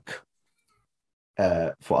work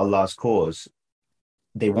for Allah's cause,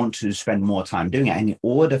 they want to spend more time doing it. And in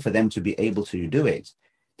order for them to be able to do it,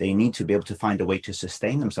 they need to be able to find a way to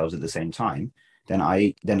sustain themselves at the same time. Then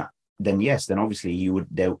obviously you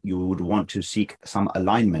would want to seek some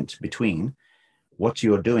alignment between what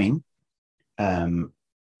you're doing for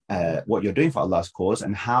Allah's cause,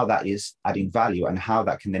 and how that is adding value, and how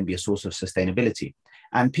that can then be a source of sustainability.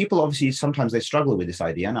 And people obviously sometimes they struggle with this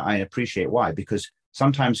idea, and I appreciate why, because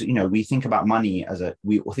sometimes we think about money as an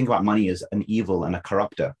evil and a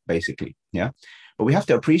corrupter, basically. But we have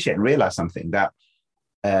to appreciate and realize something, that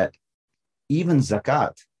even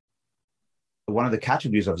zakat, one of the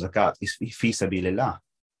categories of zakat is fi sabilillah.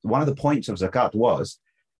 One of the points of zakat was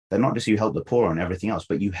that not just you help the poor and everything else,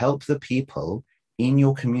 but you help the people in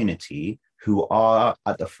your community who are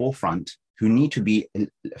at the forefront, who need to be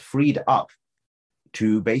freed up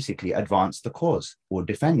to basically advance the cause or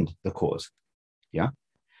defend the cause.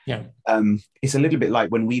 It's a little bit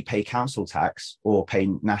like when we pay council tax or pay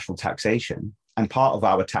national taxation, and part of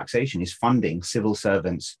our taxation is funding civil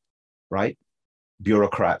servants, right?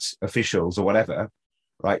 Bureaucrats, officials, or whatever,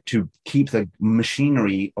 right? To keep the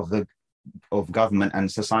machinery of government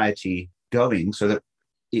and society going, so that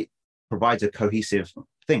it provides a cohesive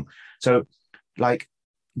thing. So, like,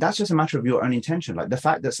 that's just a matter of your own intention. Like, the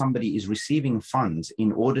fact that somebody is receiving funds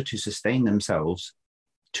in order to sustain themselves,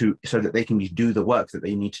 so that they can do the work that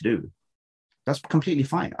they need to do, that's completely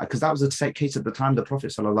fine. Because that was the case at the time of the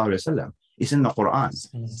Prophet sallallahu alaihi wasallam. It's in the Quran,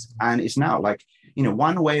 and it's now like,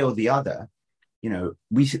 one way or the other.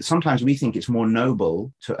 Sometimes we think it's more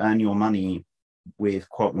noble to earn your money with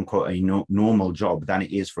quote unquote a normal job than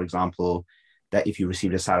it is, for example, that if you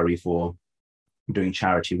received a salary for doing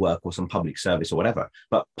charity work or some public service or whatever.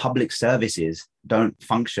 But public services don't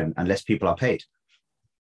function unless people are paid.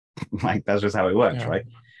 Like, that's just how it works, right?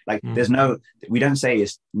 Like, we don't say,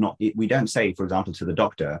 for example, to the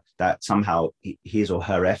doctor that somehow his or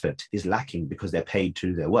her effort is lacking because they're paid to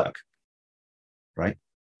do their work, right?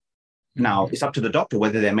 Now, it's up to the doctor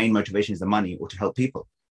whether their main motivation is the money or to help people.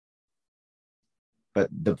 But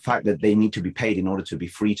the fact that they need to be paid in order to be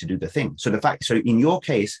free to do the thing. So in your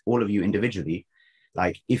case, all of you individually,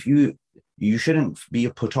 like, if you shouldn't be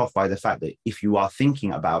put off by the fact that if you are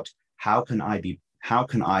thinking about how can I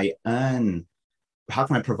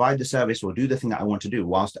provide the service or do the thing that I want to do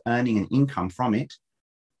whilst earning an income from it,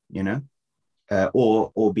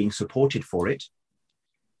 or being supported for it,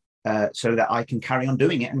 so that I can carry on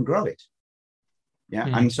doing it and grow it.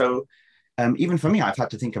 And so even for me, I've had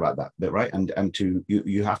to think about that bit, right? And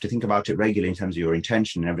you have to think about it regularly in terms of your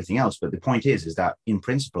intention and everything else. But the point is that in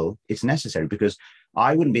principle, it's necessary, because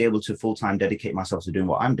I wouldn't be able to full-time dedicate myself to doing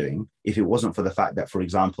what I'm doing if it wasn't for the fact that, for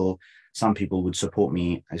example, some people would support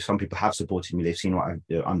me. Some people have supported me. They've seen what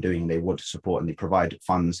I'm doing. They want to support and they provide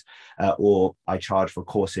funds, or I charge for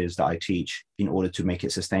courses that I teach in order to make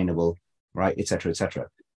it sustainable, right, et cetera, et cetera.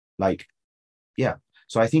 Like, yeah.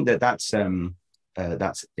 So I think that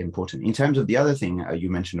that's important. In terms of the other thing you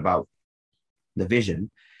mentioned about the vision,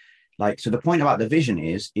 like, so the point about the vision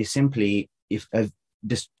is simply, if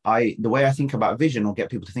the way I think about vision, or get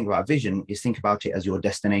people to think about vision, is think about it as your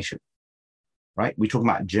destination, right? We talk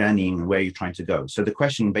about journeying and where you're trying to go. So the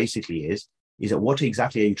question basically is that what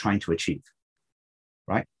exactly are you trying to achieve,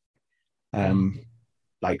 right?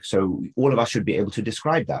 Like, so all of us should be able to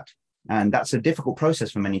describe that. And that's a difficult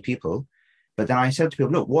process for many people. But then I said to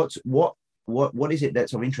people, look, what is it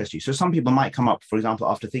that's of interest to you? So some people might come up, for example,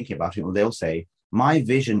 after thinking about it, or they'll say, my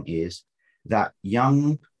vision is that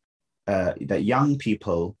young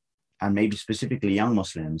people, and maybe specifically young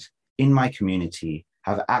Muslims in my community,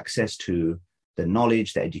 have access to the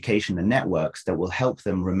knowledge, the education, the networks that will help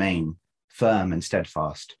them remain firm and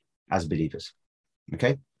steadfast as believers.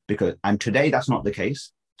 Okay? And today that's not the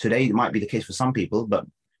case. Today it might be the case for some people, but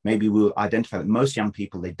maybe we'll identify that most young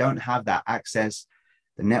people, they don't have that access,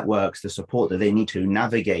 the networks, the support that they need to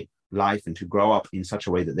navigate life and to grow up in such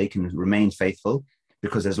a way that they can remain faithful,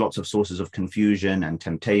 because there's lots of sources of confusion and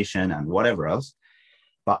temptation and whatever else.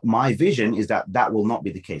 But my vision is that that will not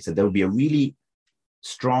be the case, that there will be a really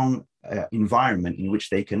strong environment in which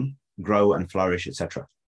they can grow and flourish, etc.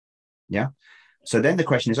 Yeah. So then the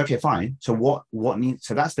question is, okay, fine. So what needs?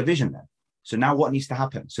 So that's the vision then. So now what needs to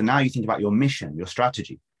happen? So now you think about your mission, your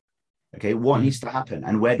strategy. Okay, what needs to happen,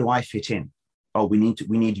 and where do I fit in? Oh, we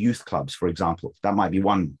need youth clubs, for example. That might be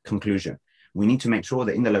one conclusion. We need to make sure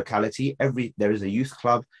that in the locality, there is a youth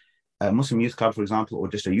club, a Muslim youth club, for example, or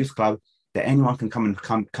just a youth club that anyone can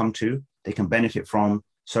come to. They can benefit from,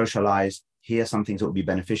 socialize, hear some things that will be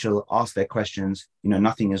beneficial, ask their questions.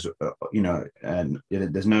 Nothing is,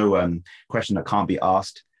 there's no question that can't be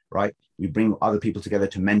asked, right? We bring other people together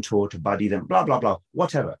to mentor, to buddy them, blah, blah, blah,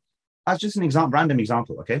 whatever. That's just an example, random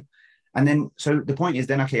example, okay? And then, so the point is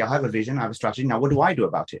then, okay, I have a vision, I have a strategy. Now, what do I do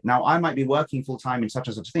about it? Now, I might be working full time in such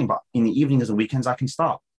and such a thing, but in the evenings and weekends, I can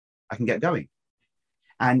get going.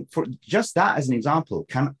 And for just that as an example,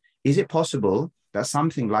 is it possible that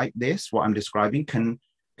something like this, what I'm describing, can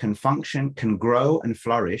function, can grow and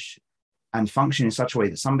flourish and function in such a way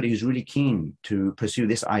that somebody who's really keen to pursue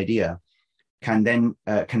this idea can then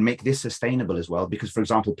can make this sustainable as well? Because, for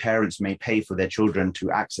example, parents may pay for their children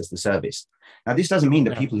to access the service. Now, this doesn't mean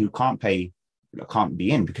that people who can't pay can't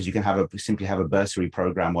be in, because you can simply have a bursary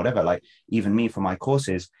program, whatever. Like even me for my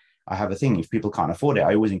courses, I have a thing. If people can't afford it,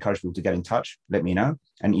 I always encourage people to get in touch, let me know,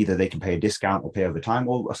 and either they can pay a discount or pay over time,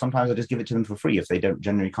 or sometimes I just give it to them for free if they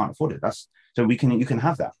generally can't afford it. So you can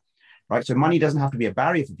have that. Right. So money doesn't have to be a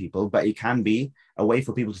barrier for people, but it can be a way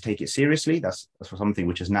for people to take it seriously. That's something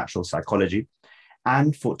which is natural psychology,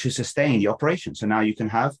 and to sustain the operation. So now you can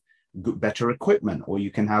have better equipment, or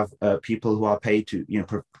you can have people who are paid to,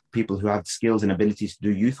 people who have skills and abilities to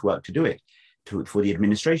do youth work to do it, for the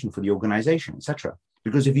administration, for the organization, etc.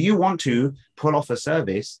 Because if you want to pull off a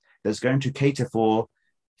service that's going to cater for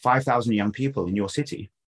 5,000 young people in your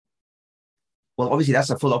city, well, obviously that's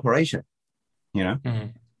a full operation,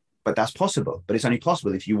 But that's possible. But it's only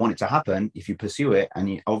possible if you want it to happen, if you pursue it.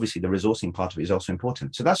 And obviously the resourcing part of it is also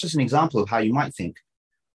important. So that's just an example of how you might think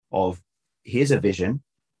of, here's a vision.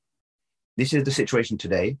 This is the situation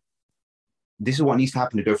today. This is what needs to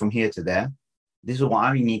happen to go from here to there. This is what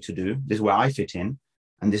I need to do. This is where I fit in.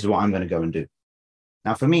 And this is what I'm going to go and do.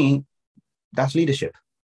 Now, for me, that's leadership.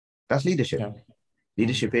 That's leadership. Yeah.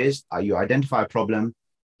 Leadership is you identify a problem.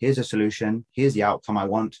 Here's a solution. Here's the outcome I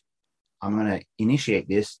want. I'm going to initiate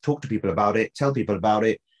this, talk to people about it, tell people about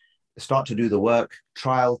it, start to do the work,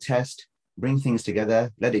 trial, test, bring things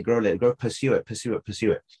together, let it grow, pursue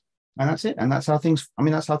it. And that's it. And that's how things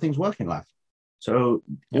work in life. So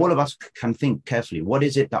all of us can think carefully, what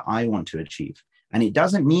is it that I want to achieve? And it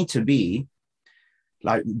doesn't need to be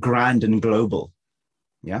like grand and global.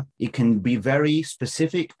 Yeah. It can be very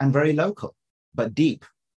specific and very local, but deep.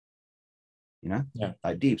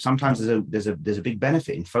 Like deep. Sometimes there's a big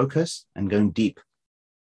benefit in focus and going deep,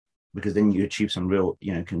 because then you achieve some real,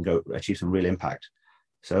 achieve some real impact.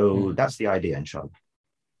 So that's the idea, inshallah.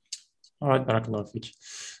 All right, barakallahu feek.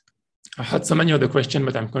 I had so many other questions,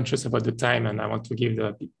 but I'm conscious about the time, and I want to give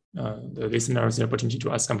the listeners the opportunity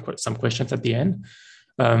to ask some questions at the end.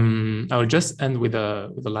 I will just end with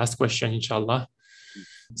the last question, inshallah.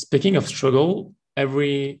 Speaking of struggle,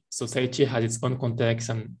 every society has its own context,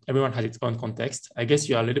 and everyone has its own context. I guess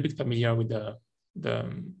you are a little bit familiar with the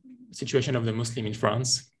situation of the Muslim in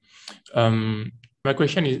France. My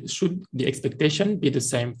question is, should the expectation be the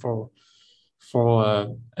same for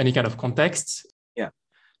any kind of context? Yeah,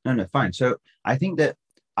 no, fine. So I think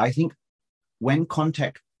when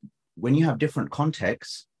you have different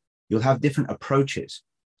contexts, you'll have different approaches,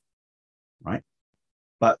 right?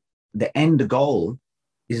 But the end goal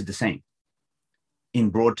is the same, in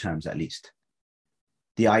broad terms at least.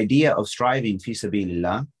 The idea of striving fi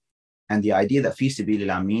sabilillah, and the idea that fi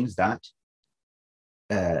sabilillah means that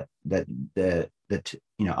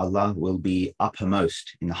Allah will be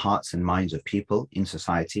uppermost in the hearts and minds of people in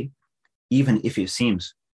society, even if it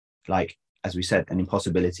seems like, as we said, an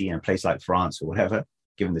impossibility in a place like France or whatever,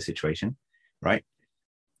 given the situation, right?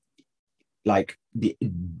 Like,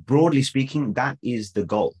 broadly speaking, that is the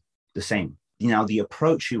goal, the same. Now, the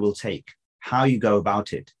approach you will take, how you go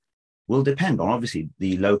about it, will depend on obviously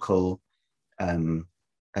the local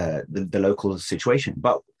local situation.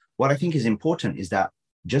 But what I think is important is that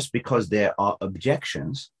just because there are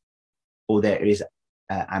objections, or there is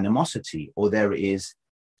animosity, or there is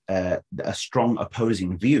a strong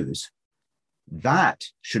opposing views, that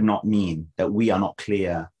should not mean that we are not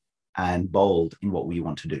clear and bold in what we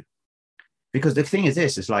want to do. Because the thing is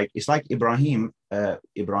this, it's like Ibrahim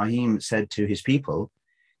said to his people,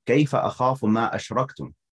 كيف أخاف ما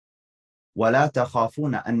أشركتم ولا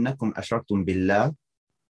تخافون أنكم أشركتم بالله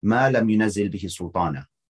ما لم ينزل به سلطانا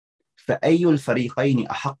فأي الفريقين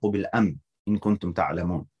أحق بالأمن إن كنتم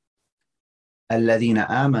تعلمون الذين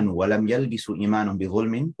آمنوا ولم يلبسوا إيمانهم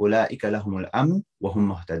بظلم أولئك لهم الأمن وهم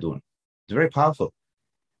مهتدون. It's very powerful.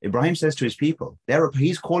 Ibrahim says to his people,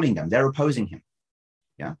 he's calling them, they're opposing him.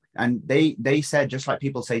 Yeah. And they said, just like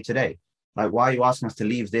people say today, like, why are you asking us to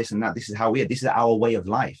leave this and that? This is how we are. This is our way of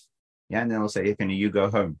life. Yeah. And then they'll say, can you go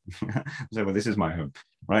home? So, well, this is my home.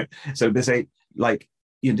 Right. So they say, like,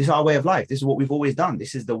 this is our way of life. This is what we've always done.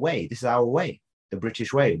 This is the way. This is our way, the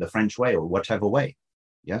British way, the French way, or whatever way.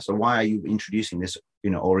 Yeah. So why are you introducing this,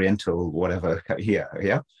 Oriental, whatever here?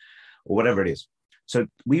 Yeah. Or whatever it is. So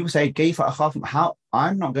we would say, how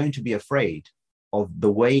I'm not going to be afraid of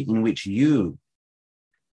the way in which you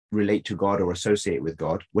relate to God or associate with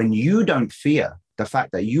God when you don't fear the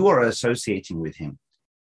fact that you are associating with him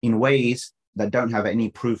in ways that don't have any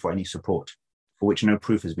proof or any support, for which no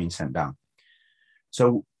proof has been sent down.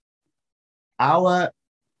 So our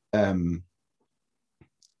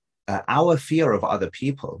fear of other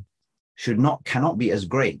people cannot be as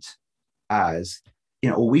great as,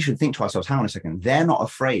 or we should think to ourselves, hang on a second, they're not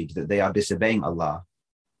afraid that they are disobeying Allah,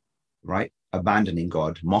 right? Abandoning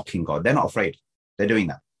God, mocking God. They're not afraid. They're doing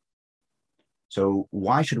that. So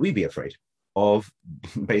why should we be afraid of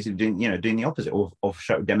basically doing the opposite, of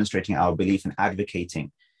demonstrating our belief and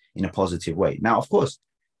advocating in a positive way? Now, of course,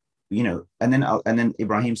 and then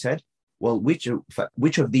Ibrahim said, well, which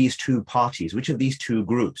of these two parties, which of these two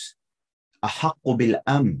groups, ahaqqu bil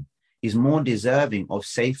amn, is more deserving of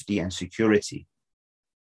safety and security?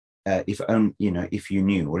 If you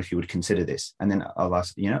knew, or if you would consider this. And then Allah,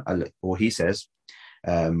 or he says,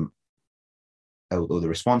 or the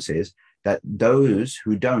response is that those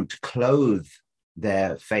who don't clothe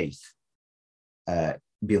their faith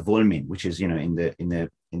bidhulmin, which is in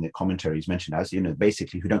the commentaries mentioned as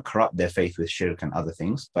basically who don't corrupt their faith with shirk and other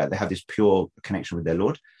things, but they have this pure connection with their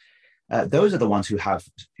Lord. Those are the ones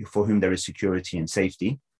for whom there is security and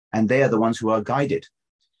safety, and they are the ones who are guided.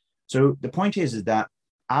 So the point is that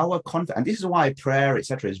our confidence, and this is why prayer,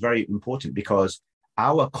 etc., is very important, because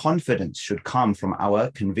our confidence should come from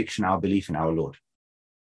our conviction, our belief in our Lord.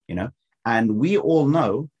 And we all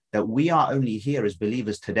know that we are only here as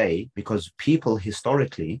believers today because people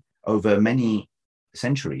historically, over many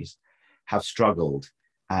centuries, have struggled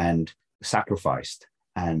and sacrificed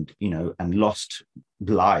and lost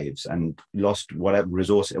lives and lost whatever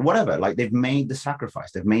resources, whatever. Like, they've made the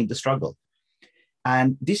sacrifice, they've made the struggle.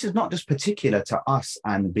 And this is not just particular to us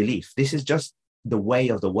and belief. This is just the way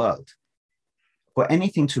of the world. For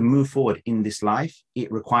anything to move forward in this life,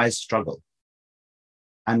 it requires struggle.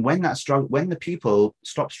 And when the people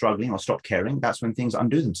stop struggling or stop caring, that's when things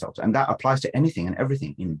undo themselves. And that applies to anything and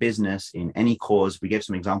everything, in business, in any cause. We gave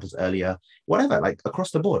some examples earlier, whatever, like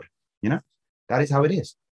across the board, that is how it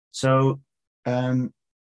is. So, so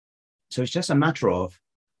it's just a matter of,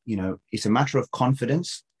 it's a matter of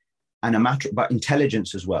confidence and but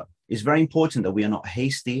intelligence as well. It's very important that we are not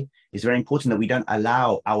hasty. It's very important that we don't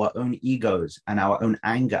allow our own egos and our own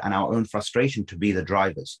anger and our own frustration to be the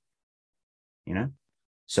drivers,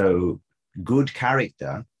 So good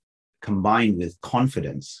character combined with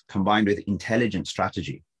confidence, combined with intelligent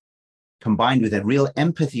strategy, combined with a real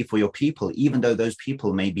empathy for your people, even though those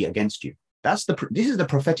people may be against you. This is the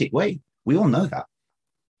prophetic way. We all know that.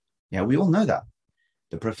 Yeah, we all know that.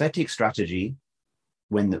 The prophetic strategy,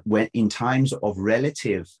 when in times of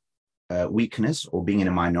relative weakness or being in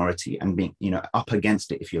a minority and being, up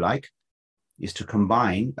against it, if you like, is to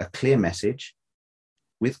combine a clear message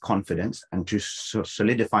with confidence and to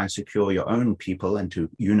solidify and secure your own people and to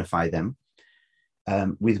unify them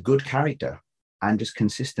with good character and just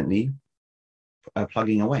consistently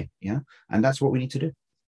plugging away. Yeah. And that's what we need to do.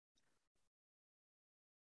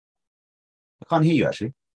 I can't hear you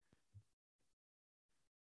actually.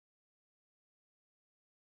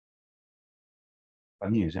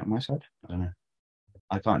 Is that my side? I don't know.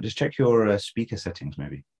 I can't. Just check your speaker settings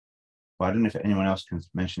maybe. Well, I don't know if anyone else can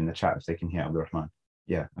mention in the chat if they can hear Abdul Rahman.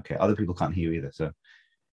 Yeah, okay. Other people can't hear you either, so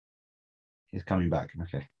he's coming back.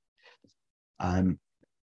 Okay. I'll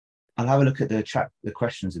have a look at the chat, the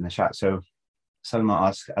questions in the chat. So Salma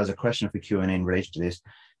asks, as a question for Q&A in relation to this,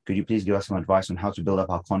 could you please give us some advice on how to build up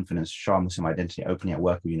our confidence, show our Muslim identity openly at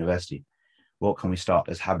work or university? What can we start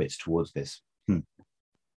as habits towards this?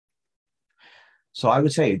 So I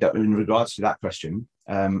would say that in regards to that question,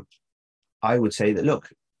 I would say that, look,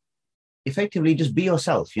 effectively just be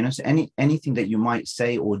yourself, so anything that you might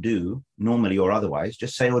say or do normally or otherwise,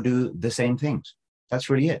 just say or do the same things. That's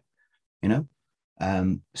really it,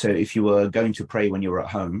 so if you were going to pray when you were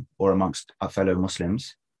at home or amongst fellow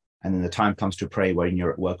Muslims, and then the time comes to pray when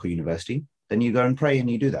you're at work or university, then you go and pray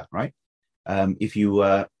and you do that, right? If you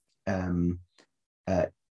were and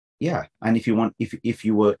if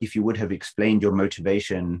you would have explained your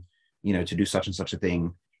motivation, to do such and such a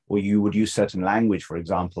thing, or you would use certain language, for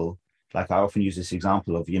example, like I often use this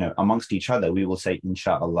example of, amongst each other, we will say,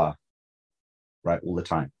 inshallah, right, all the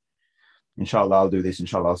time. Inshallah, I'll do this.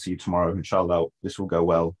 Inshallah, I'll see you tomorrow. Inshallah, this will go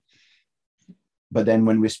well. But then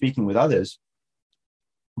when we're speaking with others,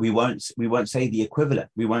 we won't say the equivalent.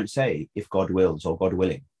 We won't say, if God wills or God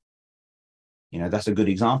willing. That's a good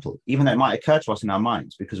example, even though it might occur to us in our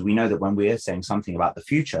minds, because we know that when we're saying something about the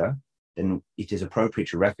future, then it is appropriate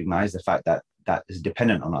to recognize the fact that that is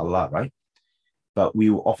dependent on Allah, right? But we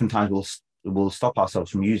oftentimes will stop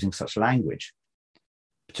ourselves from using such language.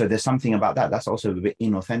 So there's something about that that's also a bit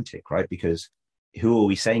inauthentic, right? Because who are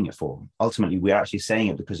we saying it for? Ultimately, we're actually saying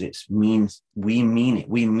it because it means we mean it.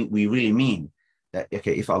 We really mean that,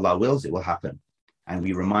 okay, if Allah wills, it will happen. And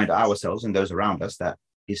we remind ourselves and those around us that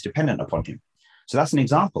it's dependent upon Him. So that's an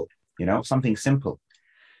example, something simple.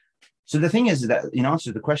 So the thing is that in answer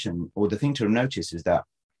to the question, or the thing to notice is that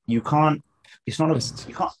you can't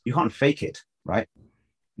fake it, right?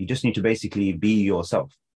 You just need to basically be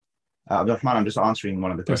yourself. Abdul Rahman, I'm just answering one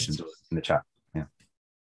of the questions in the chat. Yeah.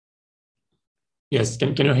 Yes.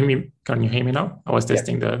 Can you hear me? Can you hear me now? I was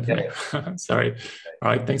testing the. Sorry. All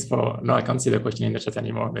right. Thanks for. No, I can't see the question in the chat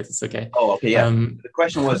anymore, but it's okay. Oh, okay. Yeah. The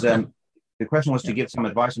question was to give some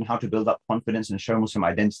advice on how to build up confidence and show Muslim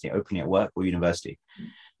identity openly at work or university.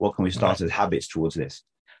 What can we start as habits towards this?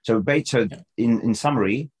 So, in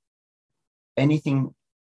summary,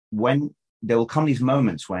 when there will come these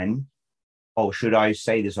moments when, oh, should I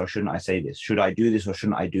say this or shouldn't I say this? Should I do this or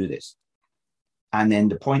shouldn't I do this? And then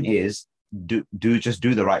the point is, just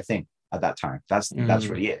do the right thing at that time. That's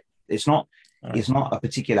really it. It's not a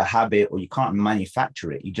particular habit, or you can't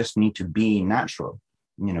manufacture it. You just need to be natural.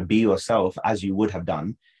 Be yourself as you would have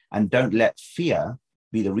done, and don't let fear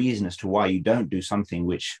be the reason as to why you don't do something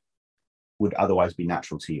which would otherwise be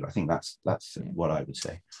natural to you. I think that's what I would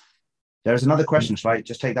say. There's another question. Shall I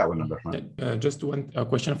just take that one? Just one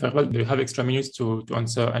question for Iqbal. Do you have extra minutes to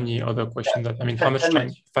answer any other question? How much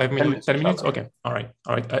time? 5 minutes? 10 minutes? Okay. All right.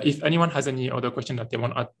 If anyone has any other question that they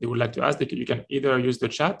would like to ask, you can either use the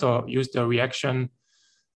chat or use the reaction.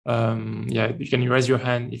 You can raise your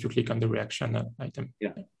hand if you click on the reaction item.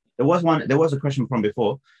 Yeah. There was a question from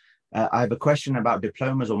before. I have a question about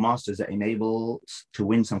diplomas or masters that enable to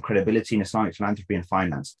win some credibility in Islamic philanthropy and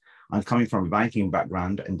finance. I'm coming from a banking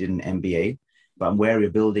background and did an MBA, but I'm wary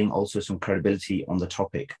of building also some credibility on the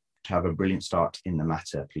topic to have a brilliant start in the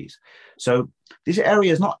matter, please. So this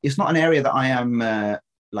area it's not an area that I am I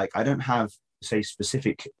don't have, say,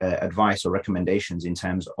 specific advice or recommendations in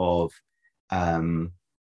terms of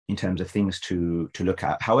things to look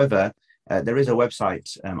at. However, there is a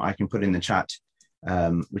website I can put in the chat,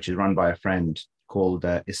 which is run by a friend called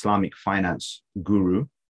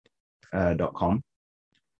IslamicFinanceGuru.com.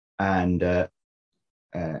 And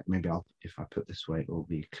maybe if I put this way, it will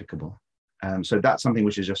be clickable. So that's something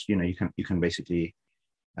which is just, you can basically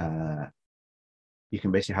have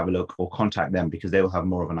a look or contact them, because they will have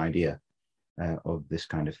more of an idea of this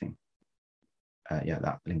kind of thing.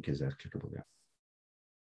 That link is clickable. Yeah.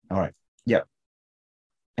 All right. Yeah.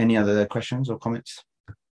 Any other questions or comments?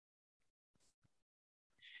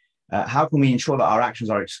 How can we ensure that our actions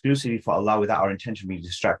are exclusively for Allah without our intention being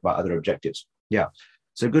distracted by other objectives? Yeah,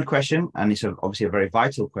 it's a good question, and it's obviously a very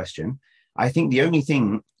vital question. I think the only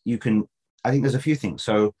thing you can, I think there's a few things.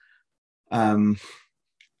 So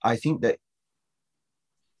I think that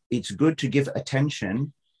it's good to give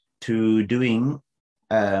attention to doing,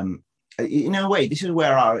 in a way, this is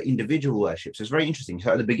where our individual worship. So it's very interesting.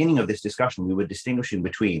 So at the beginning of this discussion, we were distinguishing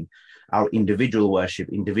between our individual worship,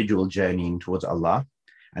 individual journeying towards Allah,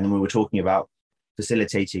 and then we were talking about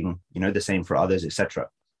facilitating, the same for others, etc.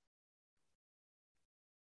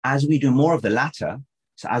 As we do more of the latter,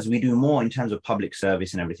 so as we do more in terms of public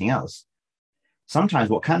service and everything else, sometimes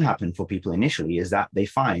what can happen for people initially is that they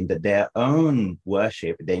find that their own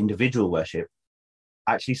worship, their individual worship,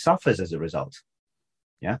 actually suffers as a result.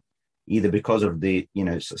 Yeah, either because of the,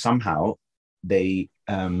 somehow they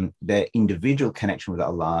their individual connection with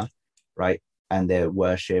Allah, right, and their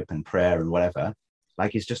worship and prayer and whatever,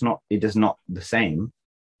 like it does not the same,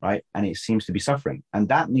 right, and it seems to be suffering, and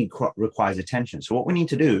that requires attention. So what we need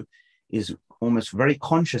to do is almost very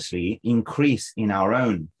consciously increase in our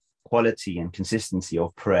own quality and consistency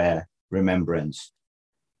of prayer, remembrance,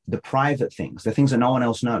 the private things, the things that no one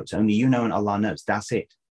else knows, only you know and Allah knows. That's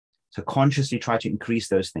it. So consciously try to increase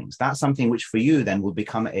those things. That's something which for you then will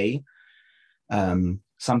become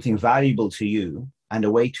something valuable to you, and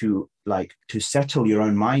a way to settle your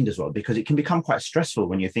own mind as well, because it can become quite stressful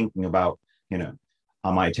when you're thinking about,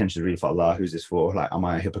 are my intentions really for Allah? Who's this for? Like, am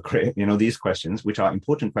I a hypocrite? These questions, which are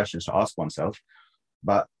important questions to ask oneself.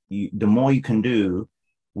 But the more you can do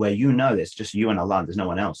where it's just you and Allah, there's no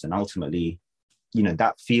one else, and ultimately,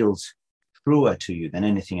 that feels truer to you than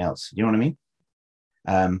anything else. You know what I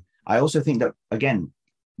mean? I also think that, again,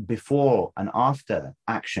 before and after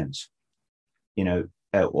actions,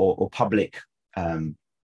 or public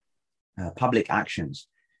actions,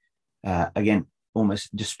 again,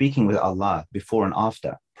 almost just speaking with Allah before and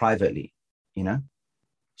after privately,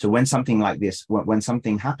 So when something like this, when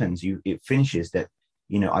something happens, it finishes that,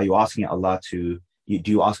 are you asking Allah do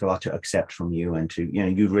you ask Allah to accept from you and to,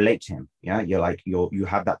 you relate to him? Yeah. You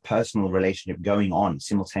have that personal relationship going on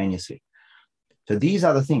simultaneously. So these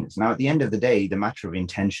are the things. Now, at the end of the day, the matter of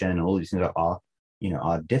intention and all these things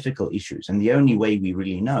are difficult issues. And the only way we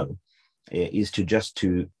really know is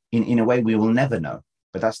in a way, we will never know,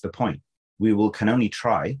 but that's the point. We can only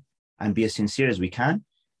try and be as sincere as we can,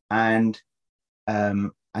 and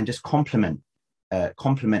just complement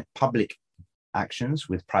public actions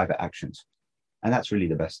with private actions. And that's really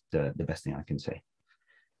the best thing I can say.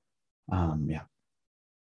 Yeah.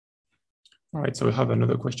 All right, so we have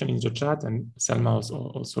another question in the chat, and Salma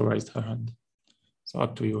also raised her hand. So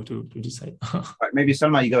up to you to decide. Right, maybe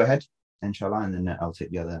Salma, you go ahead, inshallah, and then I'll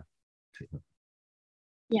take the other.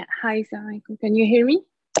 Yeah, hi, Assalamu alaikum. Can you hear me?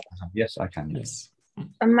 Yes, I can. Yes.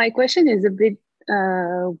 My question is a bit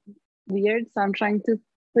weird, so I'm trying to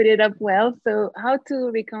put it up well. So how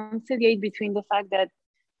to reconcile between the fact that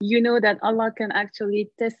that Allah can actually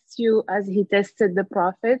test you as he tested the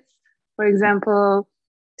prophets, for example,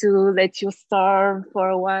 to let you starve for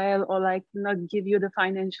a while, or not give you the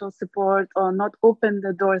financial support, or not open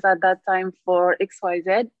the doors at that time for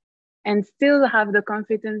XYZ, and still have the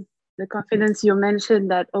confidence you mentioned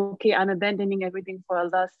that, okay, I'm abandoning everything for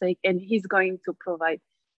Allah's sake and he's going to provide.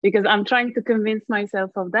 Because I'm trying to convince myself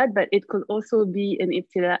of that, but it could also be an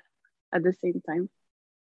ibtila at the same time.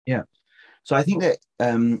 Yeah. So I think that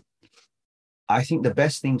the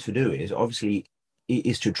best thing to do is obviously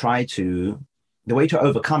to try to, the way to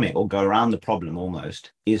overcome it or go around the problem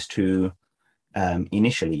almost is to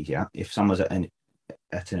initially, if someone's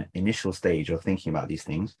at an initial stage of thinking about these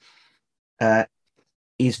things,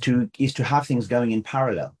 is to have things going in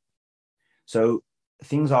parallel. So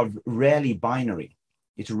things are rarely binary.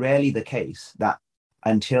 It's rarely the case that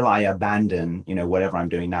until I abandon, whatever I'm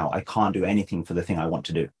doing now, I can't do anything for the thing I want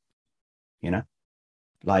to do.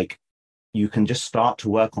 You can just start to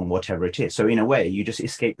work on whatever it is. So in a way, you just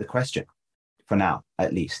escape the question for now,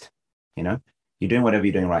 at least. You're doing whatever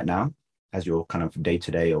you're doing right now as your kind of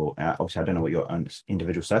day-to-day, or obviously I don't know what your own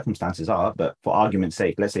individual circumstances are, but for argument's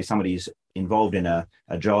sake, let's say somebody's involved in a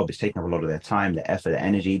job, it's taking up a lot of their time, their effort, their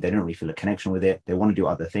energy, they don't really feel a connection with it, they want to do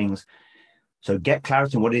other things. So get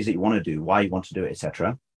clarity on what it is that you want to do, why you want to do it,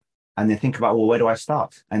 etc. And then think about, well, where do I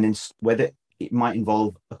start? And then whether it might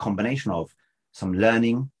involve a combination of some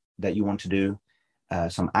learning that you want to do,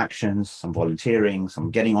 some actions, some volunteering,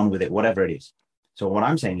 some getting on with it, whatever it is. So what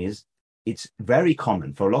I'm saying is, it's very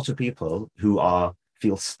common for a lot of people who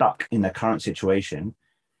feel stuck in their current situation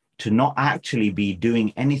to not actually be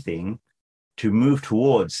doing anything to move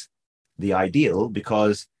towards the ideal,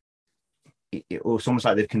 because it's almost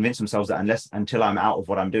like they've convinced themselves that until I'm out of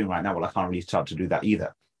what I'm doing right now, well, I can't really start to do that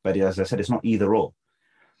either. But as I said, it's not either or.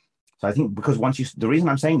 So I think because the reason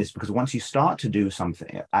I'm saying this, because once you start to do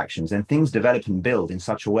something, actions, then things develop and build in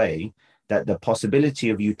such a way that the possibility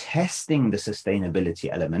of you testing the sustainability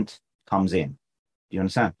element comes in. Do you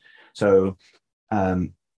understand? So,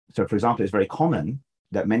 so for example, it's very common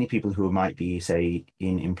that many people who might be, say,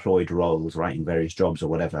 in employed roles, right, in various jobs or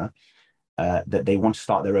whatever, that they want to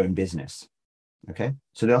start their own business. Okay,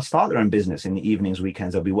 so they'll start their own business in the evenings,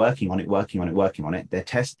 weekends. They'll be working on it. They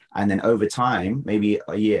test, and then over time, maybe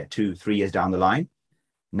a year, 2, 3 years down the line,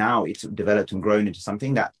 now it's developed and grown into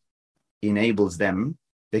something that enables them.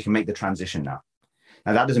 They can make the transition now.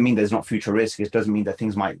 Now that doesn't mean there's not future risk. It doesn't mean that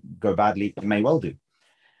things might go badly. It may well do.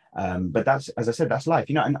 But that's, as I said, that's life.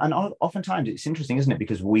 You know, and oftentimes it's interesting, isn't it?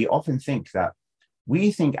 Because we often think that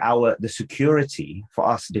the security for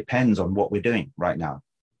us depends on what we're doing right now.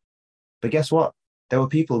 But guess what? There were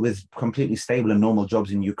people with completely stable and normal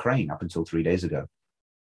jobs in Ukraine up until 3 days ago,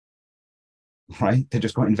 right? They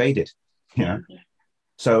just got invaded, you know?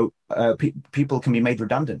 So people can be made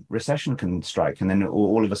redundant. Recession can strike. And then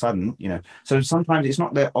all of a sudden, you know, so sometimes it's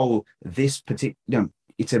not that, oh, this particular, you know,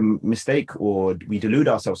 it's a mistake, or we delude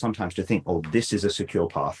ourselves sometimes to think, oh, this is a secure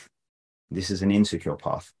path. This is an insecure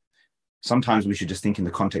path. Sometimes we should just think in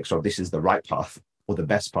the context of this is the right path, or the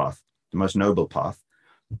best path, the most noble path,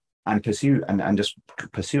 and pursue and just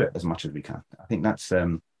pursue it as much as we can. I think that's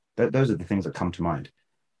those are the things that come to mind.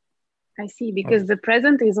 I see, because the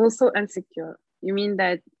present is also insecure. You mean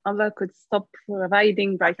that Allah could stop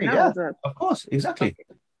providing right now? Yeah, of course, exactly.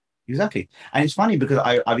 Okay. Exactly. And it's funny because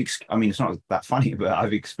I mean, it's not that funny, but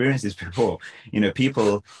I've experienced this before. You know,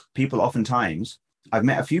 people oftentimes, I've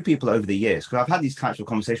met a few people over the years, because I've had these types of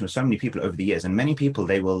conversations with so many people over the years, and many people,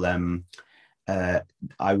 they will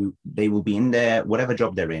they will be in their whatever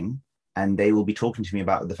job they're in, and they will be talking to me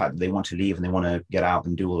about the fact that they want to leave and they want to get out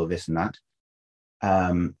and do all of this and that.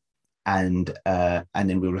 And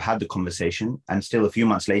then we will have the conversation, and still a few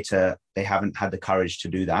months later, they haven't had the courage to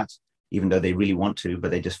do that, even though they really want to,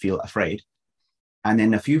 but they just feel afraid. And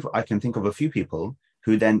then I can think of a few people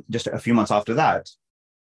who then just a few months after that,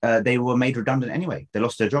 they were made redundant anyway. They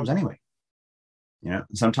lost their jobs anyway. You know,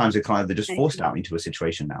 sometimes they're just forced out into a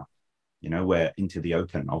situation now, you know, where into the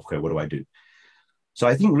open, okay, what do I do? So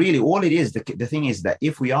I think really all it is, the thing is that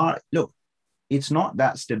if we are, look, it's not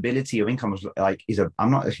that stability of income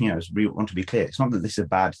I'm not, you know, I want to be clear. It's not that this is a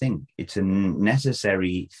bad thing. It's a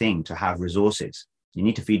necessary thing to have resources. You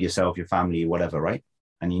need to feed yourself, your family, whatever, right?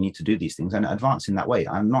 And you need to do these things and advance in that way.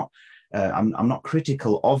 I'm not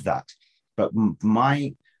critical of that, but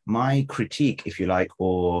my critique, if you like,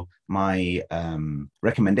 or my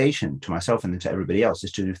recommendation to myself and then to everybody else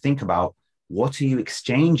is to think about, what are you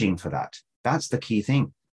exchanging for that? That's the key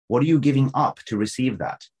thing. What are you giving up to receive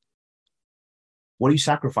that? What are you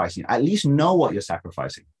sacrificing? At least know what you're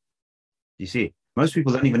sacrificing. You see, most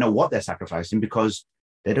people don't even know what they're sacrificing because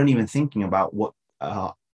they don't even thinking about what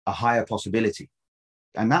a higher possibility.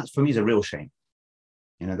 And that for me is a real shame.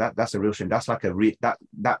 You know, that's a real shame. That's like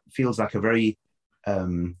that feels like a very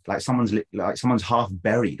like someone's half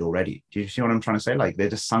buried already. Do you see what I'm trying to say? Like they're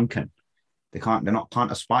just sunken. They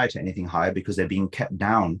can't aspire to anything higher because they're being kept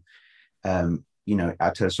down, you know,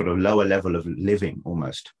 at a sort of lower level of living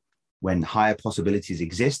almost, when higher possibilities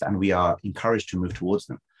exist and we are encouraged to move towards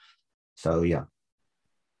them. So yeah.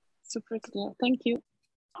 Super clear. Thank you.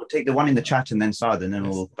 I'll take the one in the chat and then Sarah, and then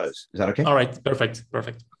we'll close. Is that okay? All right. Perfect.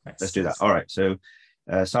 Nice. Let's do that. All right. So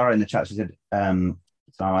Sarah in the chat, she said, Assalamu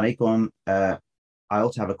alaikum. I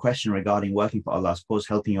also have a question regarding working for Allah, suppose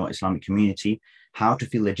helping your Islamic community, how to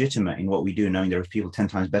feel legitimate in what we do, knowing there are people 10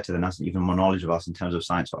 times better than us and even more knowledge of us in terms of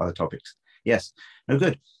science or other topics. Yes. No,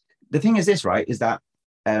 good. The thing is this, right, is that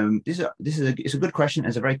it's a good question.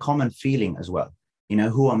 It's a very common feeling as well. You know,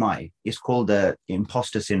 who am I? It's called the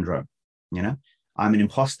imposter syndrome. You know, I'm an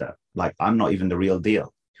imposter. Like, I'm not even the real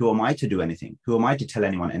deal. Who am I to do anything? Who am I to tell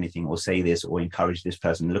anyone anything or say this or encourage this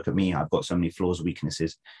person? Look at me. I've got so many flaws,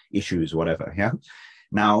 weaknesses, issues, whatever. Yeah.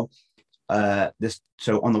 Now,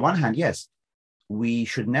 so on the one hand, yes, we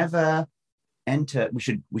should never enter. We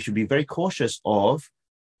should be very cautious of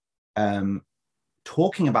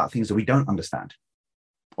talking about things that we don't understand.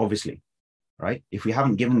 Obviously, right? If we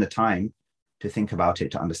haven't given the time to think about it,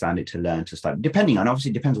 to understand it, to learn, to study, depending on, obviously,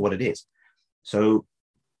 it depends on what it is. So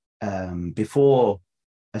before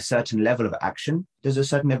a certain level of action, there's a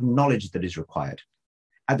certain level of knowledge that is required.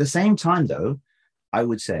 At the same time, though, I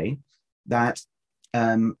would say that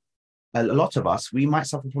a lot of us, we might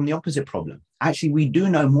suffer from the opposite problem. Actually, we do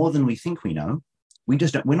know more than we think we know. We're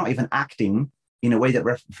not even acting in a way that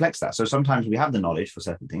reflects that. So sometimes we have the knowledge for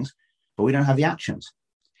certain things, but we don't have the actions.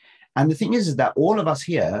 And the thing is that all of us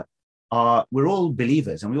here we're all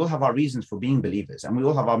believers, and we all have our reasons for being believers, and we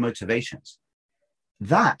all have our motivations.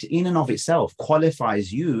 That in and of itself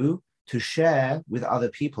qualifies you to share with other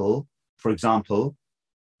people, for example,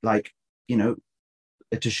 like,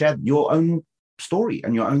 to share your own story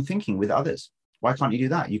and your own thinking with others. Why can't you do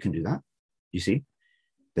that? You can do that. You see,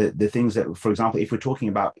 the things that, for example, if we're talking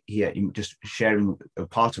about here, just sharing a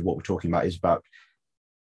part of what we're talking about is about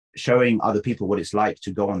showing other people what it's like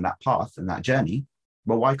to go on that path and that journey.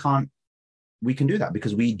 Well, why can't we can do that?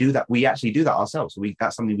 Because we do that. We actually do that ourselves.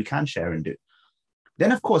 That's something we can share and do.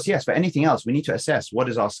 Then, of course, yes, for anything else, we need to assess what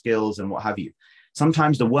is our skills and what have you.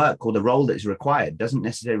 Sometimes the work or the role that is required doesn't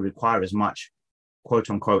necessarily require as much, quote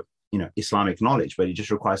unquote, Islamic knowledge, but it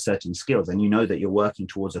just requires certain skills. And you know that you're working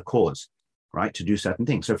towards a cause, right, to do certain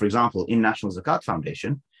things. So, for example, in National Zakat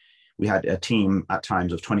Foundation, we had a team at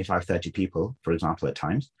times of 25, 30 people, for example, at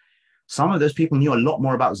times. Some of those people knew a lot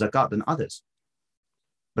more about zakat than others.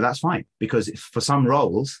 But that's fine, because for some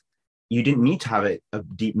roles, you didn't need to have a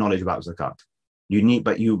deep knowledge about zakat.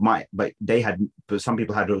 But some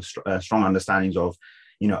people had strong understandings of,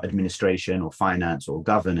 administration or finance or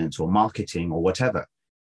governance or marketing or whatever,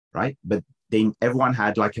 right? But everyone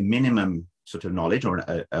had like a minimum sort of knowledge or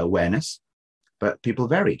awareness, but people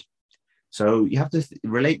varied. So you have to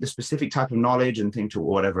relate the specific type of knowledge and thing to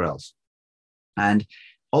whatever else. And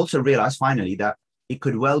also realize finally that it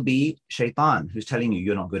could well be shaitan who's telling you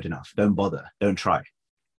you're not good enough. Don't bother. Don't try.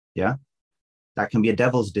 Yeah. That can be a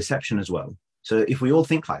devil's deception as well. So if we all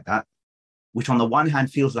think like that, which on the one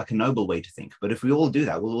hand feels like a noble way to think, but if we all do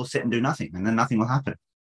that, we'll all sit and do nothing, and then nothing will happen.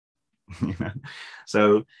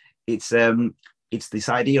 So it's this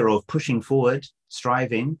idea of pushing forward,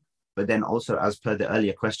 striving, but then also, as per the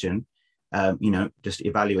earlier question, just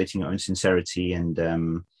evaluating your own sincerity and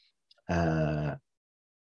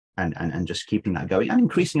just keeping that going and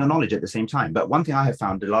increasing your knowledge at the same time. But one thing I have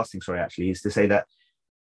found, the last thing, sorry, actually, is to say that,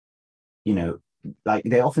 like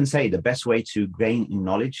they often say, the best way to gain in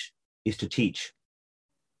knowledge is to teach.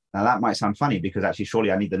 Now that might sound funny, because actually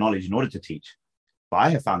surely I need the knowledge in order to teach. But I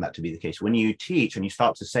have found that to be the case. When you teach and you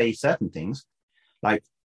start to say certain things, like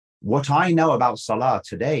what I know about Salah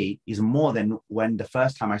today is more than when the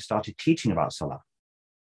first time I started teaching about Salah,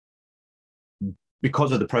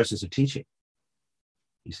 because of the process of teaching,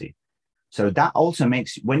 you see. So that also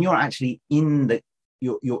makes, when you're actually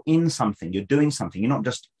you're in something, you're doing something, you're not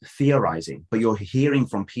just theorizing, but you're hearing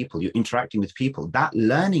from people, you're interacting with people. That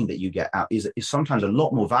learning that you get out is sometimes a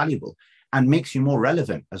lot more valuable and makes you more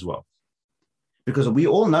relevant as well. Because we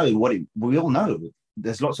all know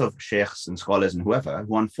there's lots of sheikhs and scholars and whoever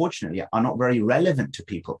who unfortunately are not very relevant to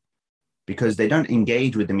people, because they don't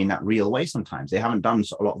engage with them in that real way. Sometimes they haven't done,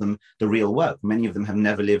 a lot of them, the real work. Many of them have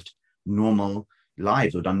never lived normal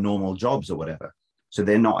lives or done normal jobs or whatever. So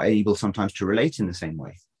they're not able sometimes to relate in the same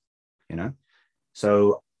way,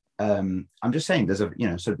 So I'm just saying there's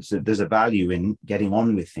a value in getting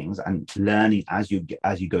on with things and learning as you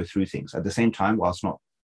go through things. At the same time, whilst not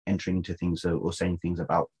entering into things or saying things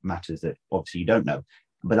about matters that obviously you don't know,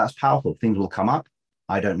 but that's powerful. Things will come up.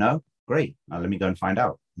 I don't know. Great. Now let me go and find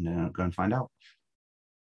out.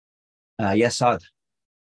 Yes, Saad.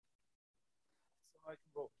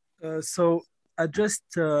 So I just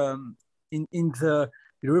in the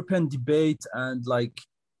European debate and like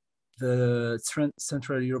the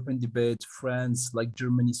Central European debate, France, like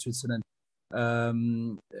Germany, Switzerland,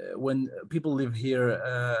 when people live here,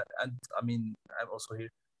 and I mean, I'm also here,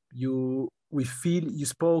 you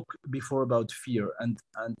spoke before about fear, and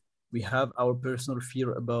we have our personal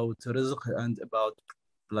fear about rizq and about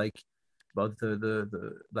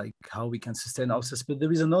the like how we can sustain ourselves. But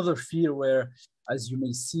there is another fear where, as you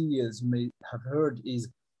may have heard, is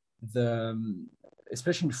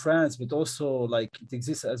especially in France, but also like it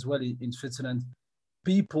exists as well in Switzerland,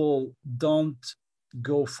 people don't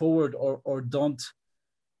go forward or don't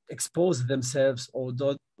expose themselves or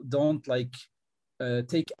don't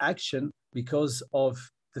take action because of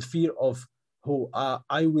the fear of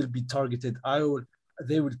I will be targeted.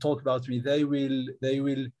 They will talk about me. They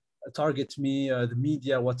will target me, the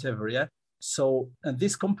media, whatever. Yeah. So, and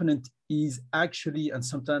this component is actually, and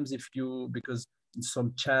sometimes because in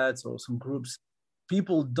some chats or some groups,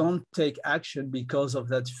 people don't take action because of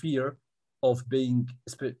that fear of being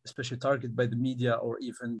especially targeted by the media or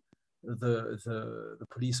even the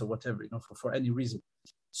police or whatever, for any reason.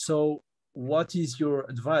 So what is your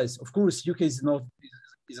advice? Of course, UK is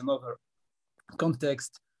another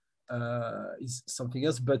context, is something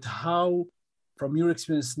else, but how, from your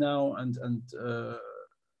experience now, and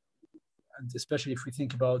especially if we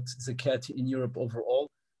think about zakat in Europe overall,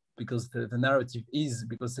 because the narrative is,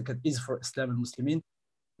 because zakat is for Islam and Muslimin,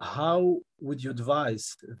 how would you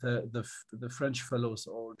advise the French fellows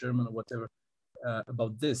or German or whatever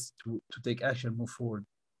about this to take action, move forward?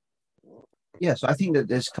 Yeah, so I think that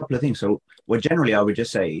there's a couple of things. So, well, generally, I would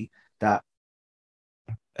just say that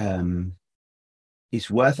it's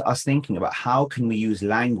worth us thinking about how can we use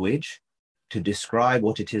language to describe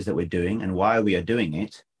what it is that we're doing and why we are doing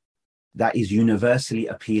it that is universally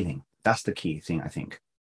appealing. That's the key thing, I think.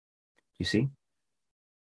 You see?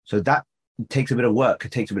 So that takes a bit of work,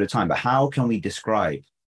 it takes a bit of time, but how can we describe?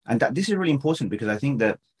 And that this is really important because I think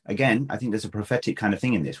that, again, I think there's a prophetic kind of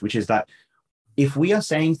thing in this, which is that if we are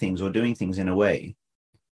saying things or doing things in a way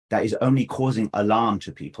that is only causing alarm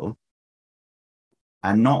to people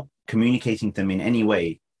and not communicating them in any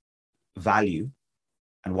way value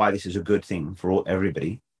and why this is a good thing for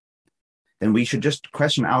everybody, then we should just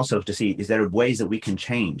question ourselves to see, is there ways that we can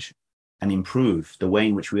change and improve the way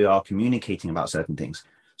in which we are communicating about certain things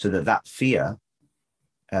so that that fear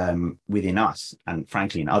within us and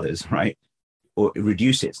frankly in others, right, or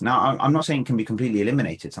reduce it. Now, I'm not saying it can be completely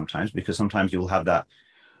eliminated sometimes, because sometimes you'll have that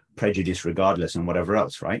prejudice regardless and whatever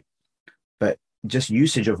else, right? But just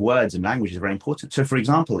usage of words and language is very important. So for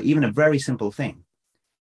example, even a very simple thing,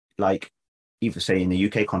 like even say in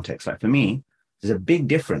the UK context, like for me, there's a big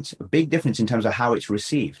difference in terms of how it's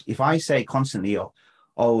received. If I say constantly,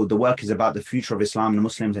 oh, the work is about the future of Islam and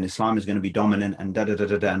Muslims and Islam is going to be dominant and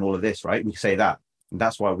da-da-da-da-da and all of this, right? We say that. And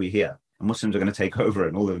that's why we're here. And Muslims are going to take over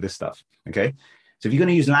and all of this stuff, okay? So if you're going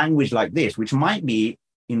to use language like this, which might be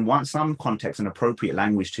in some context an appropriate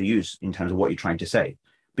language to use in terms of what you're trying to say,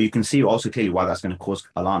 but you can see also clearly why that's going to cause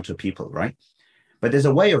alarm to people, right? But there's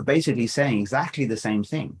a way of basically saying exactly the same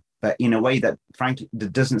thing, but in a way that frankly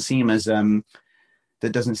that doesn't seem as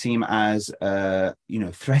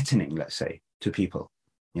threatening, let's say, to people,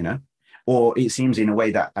 or it seems in a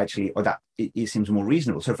way that actually, or that it seems more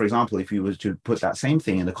reasonable. So for example, if you was to put that same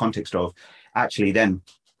thing in the context of actually then,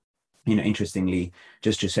 interestingly,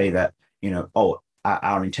 just to say that,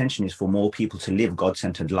 our intention is for more people to live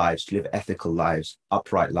God-centered lives, to live ethical lives,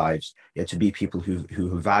 upright lives, to be people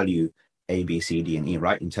who value A, B, C, D, and E,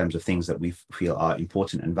 right, in terms of things that we feel are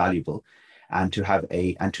important and valuable, and to have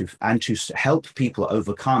to help people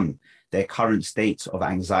overcome their current states of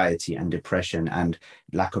anxiety and depression and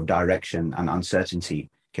lack of direction and uncertainty,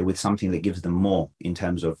 with something that gives them more in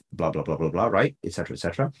terms of blah, blah, blah, blah, blah, right, et cetera, et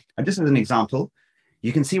cetera. And just as an example,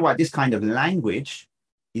 you can see why this kind of language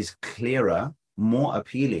is clearer, more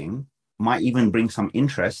appealing, might even bring some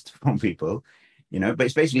interest from people, but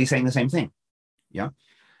it's basically saying the same thing. Yeah.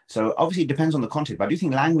 So obviously it depends on the context, but I do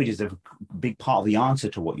think language is a big part of the answer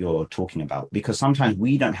to what you're talking about, because sometimes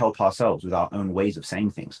we don't help ourselves with our own ways of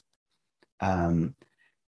saying things.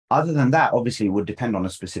 Other than that, obviously it would depend on a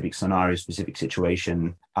specific scenario, specific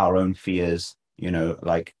situation, our own fears,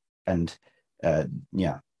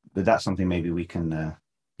 but that's something maybe we can,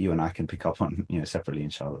 you and I can pick up on, separately,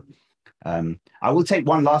 inshallah. I will take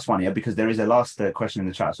one last one here because there is a last question in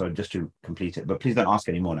the chat. So just to complete it, but please don't ask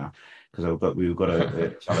any more now because we've got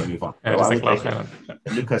to move on.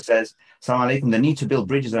 Lucas says, Assalamu alaikum. The need to build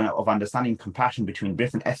bridges of understanding, compassion between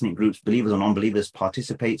different ethnic groups, believers or non-believers,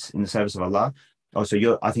 participates in the service of Allah. Oh,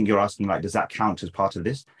 so I think you're asking, like, does that count as part of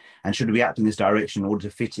this? And should we act in this direction in order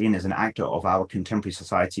to fit in as an actor of our contemporary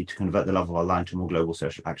society to convert the love of Allah into more global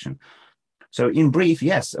social action? So in brief,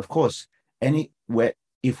 yes, of course,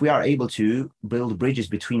 if we are able to build bridges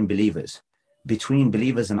between believers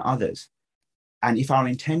and others, and if our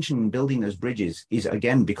intention in building those bridges is,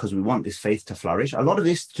 again, because we want this faith to flourish, a lot of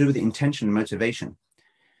this to do with the intention and motivation,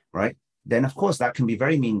 right? Then, of course, that can be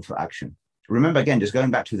very meaningful action. Remember, again, just going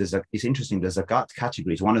back to it's interesting, the zakat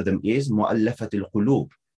categories, one of them is mu'allafatil qulub,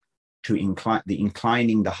 to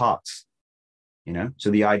inclining the hearts, So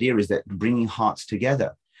the idea is that bringing hearts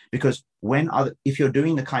together, because if you're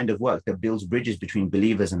doing the kind of work that builds bridges between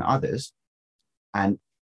believers and others, and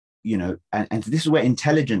this is where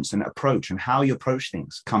intelligence and approach and how you approach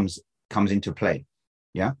things comes into play,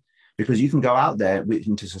 yeah, because you can go out there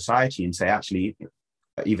into society and say, actually,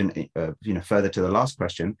 even further to the last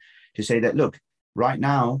question, to say that, look, right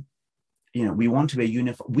now, we want to be a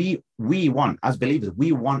unified. We want, as believers,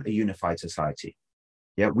 we want a unified society.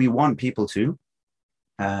 Yeah, we want people to.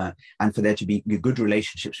 And for there to be good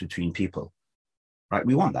relationships between people, right?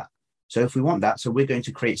 We want that. So if we want that, so we're going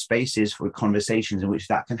to create spaces for conversations in which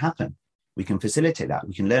that can happen. We can facilitate that.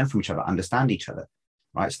 We can learn from each other, understand each other,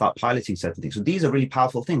 right? Start piloting certain things. So these are really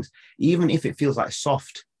powerful things, even if it feels like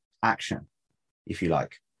soft action, if you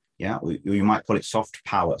like. Yeah, you might call it soft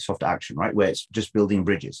power, soft action, right? Where it's just building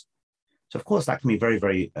bridges. So of course that can be very,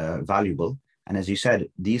 very valuable. And as you said,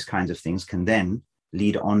 these kinds of things can then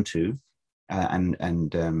lead on to,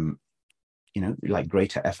 like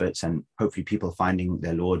greater efforts, and hopefully people finding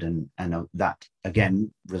their Lord, and that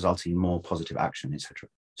again resulting in more positive action, etc.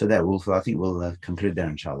 So there, I think we'll conclude there,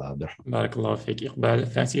 inshallah. Barakallah fiqh, Iqbal.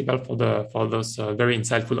 Thanks, Iqbal, for those very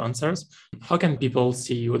insightful answers. How can people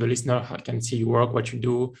see you, the listener, can see your work, what you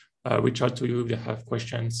do, reach out to you if they have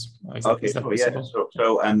questions? Is that possible? Yeah.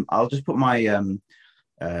 So I'll just put my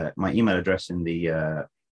my email address in the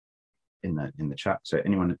chat. So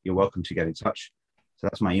anyone, you're welcome to get in touch. So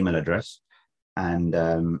that's my email address, and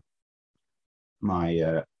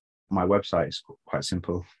my website is quite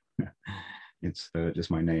simple. It's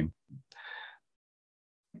just my name,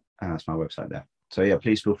 and that's my website there. So yeah,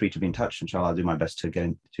 please feel free to be in touch. Inshallah, I'll do my best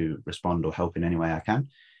to respond or help in any way I can.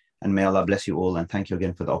 And may Allah bless you all, and thank you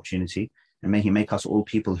again for the opportunity. And may He make us all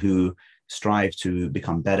people who strive to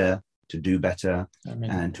become better, to do better,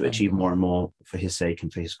 and to achieve more and more for His sake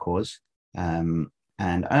and for His cause. And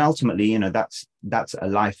ultimately, that's a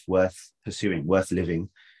life worth pursuing, worth living.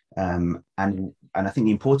 And I think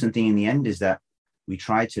the important thing in the end is that we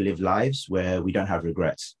try to live lives where we don't have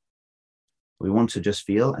regrets. We want to just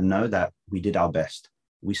feel and know that we did our best.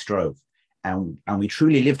 We strove, and we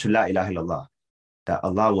truly live to La ilaha illallah, that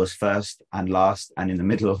Allah was first and last and in the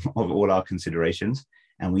middle of all our considerations.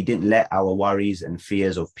 And we didn't let our worries and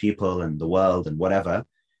fears of people and the world and whatever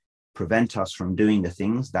prevent us from doing the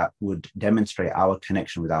things that would demonstrate our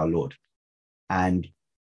connection with our Lord. And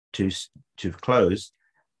to close,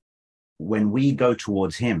 when we go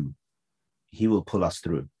towards Him, He will pull us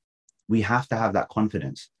through. We have to have that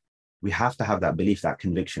confidence. We have to have that belief, that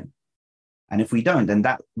conviction. And if we don't, then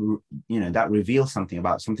that reveals something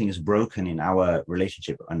about something is broken in our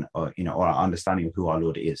relationship or our understanding of who our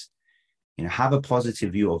Lord is. Have a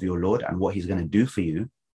positive view of your Lord and what He's going to do for you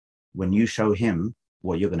when you show Him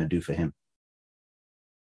what you're going to do for Him.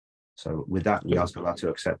 So with that, we ask Allah to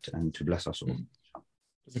accept and to bless us all.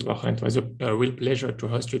 It was a real pleasure to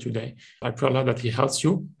host you today. I pray Allah that He helps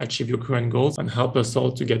you achieve your current goals and help us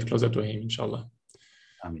all to get closer to Him, inshallah.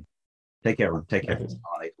 Amen. Take care, everyone. Take care.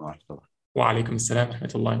 Wa alaikum assalam wa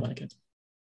rahmatullahi wa barakatuh.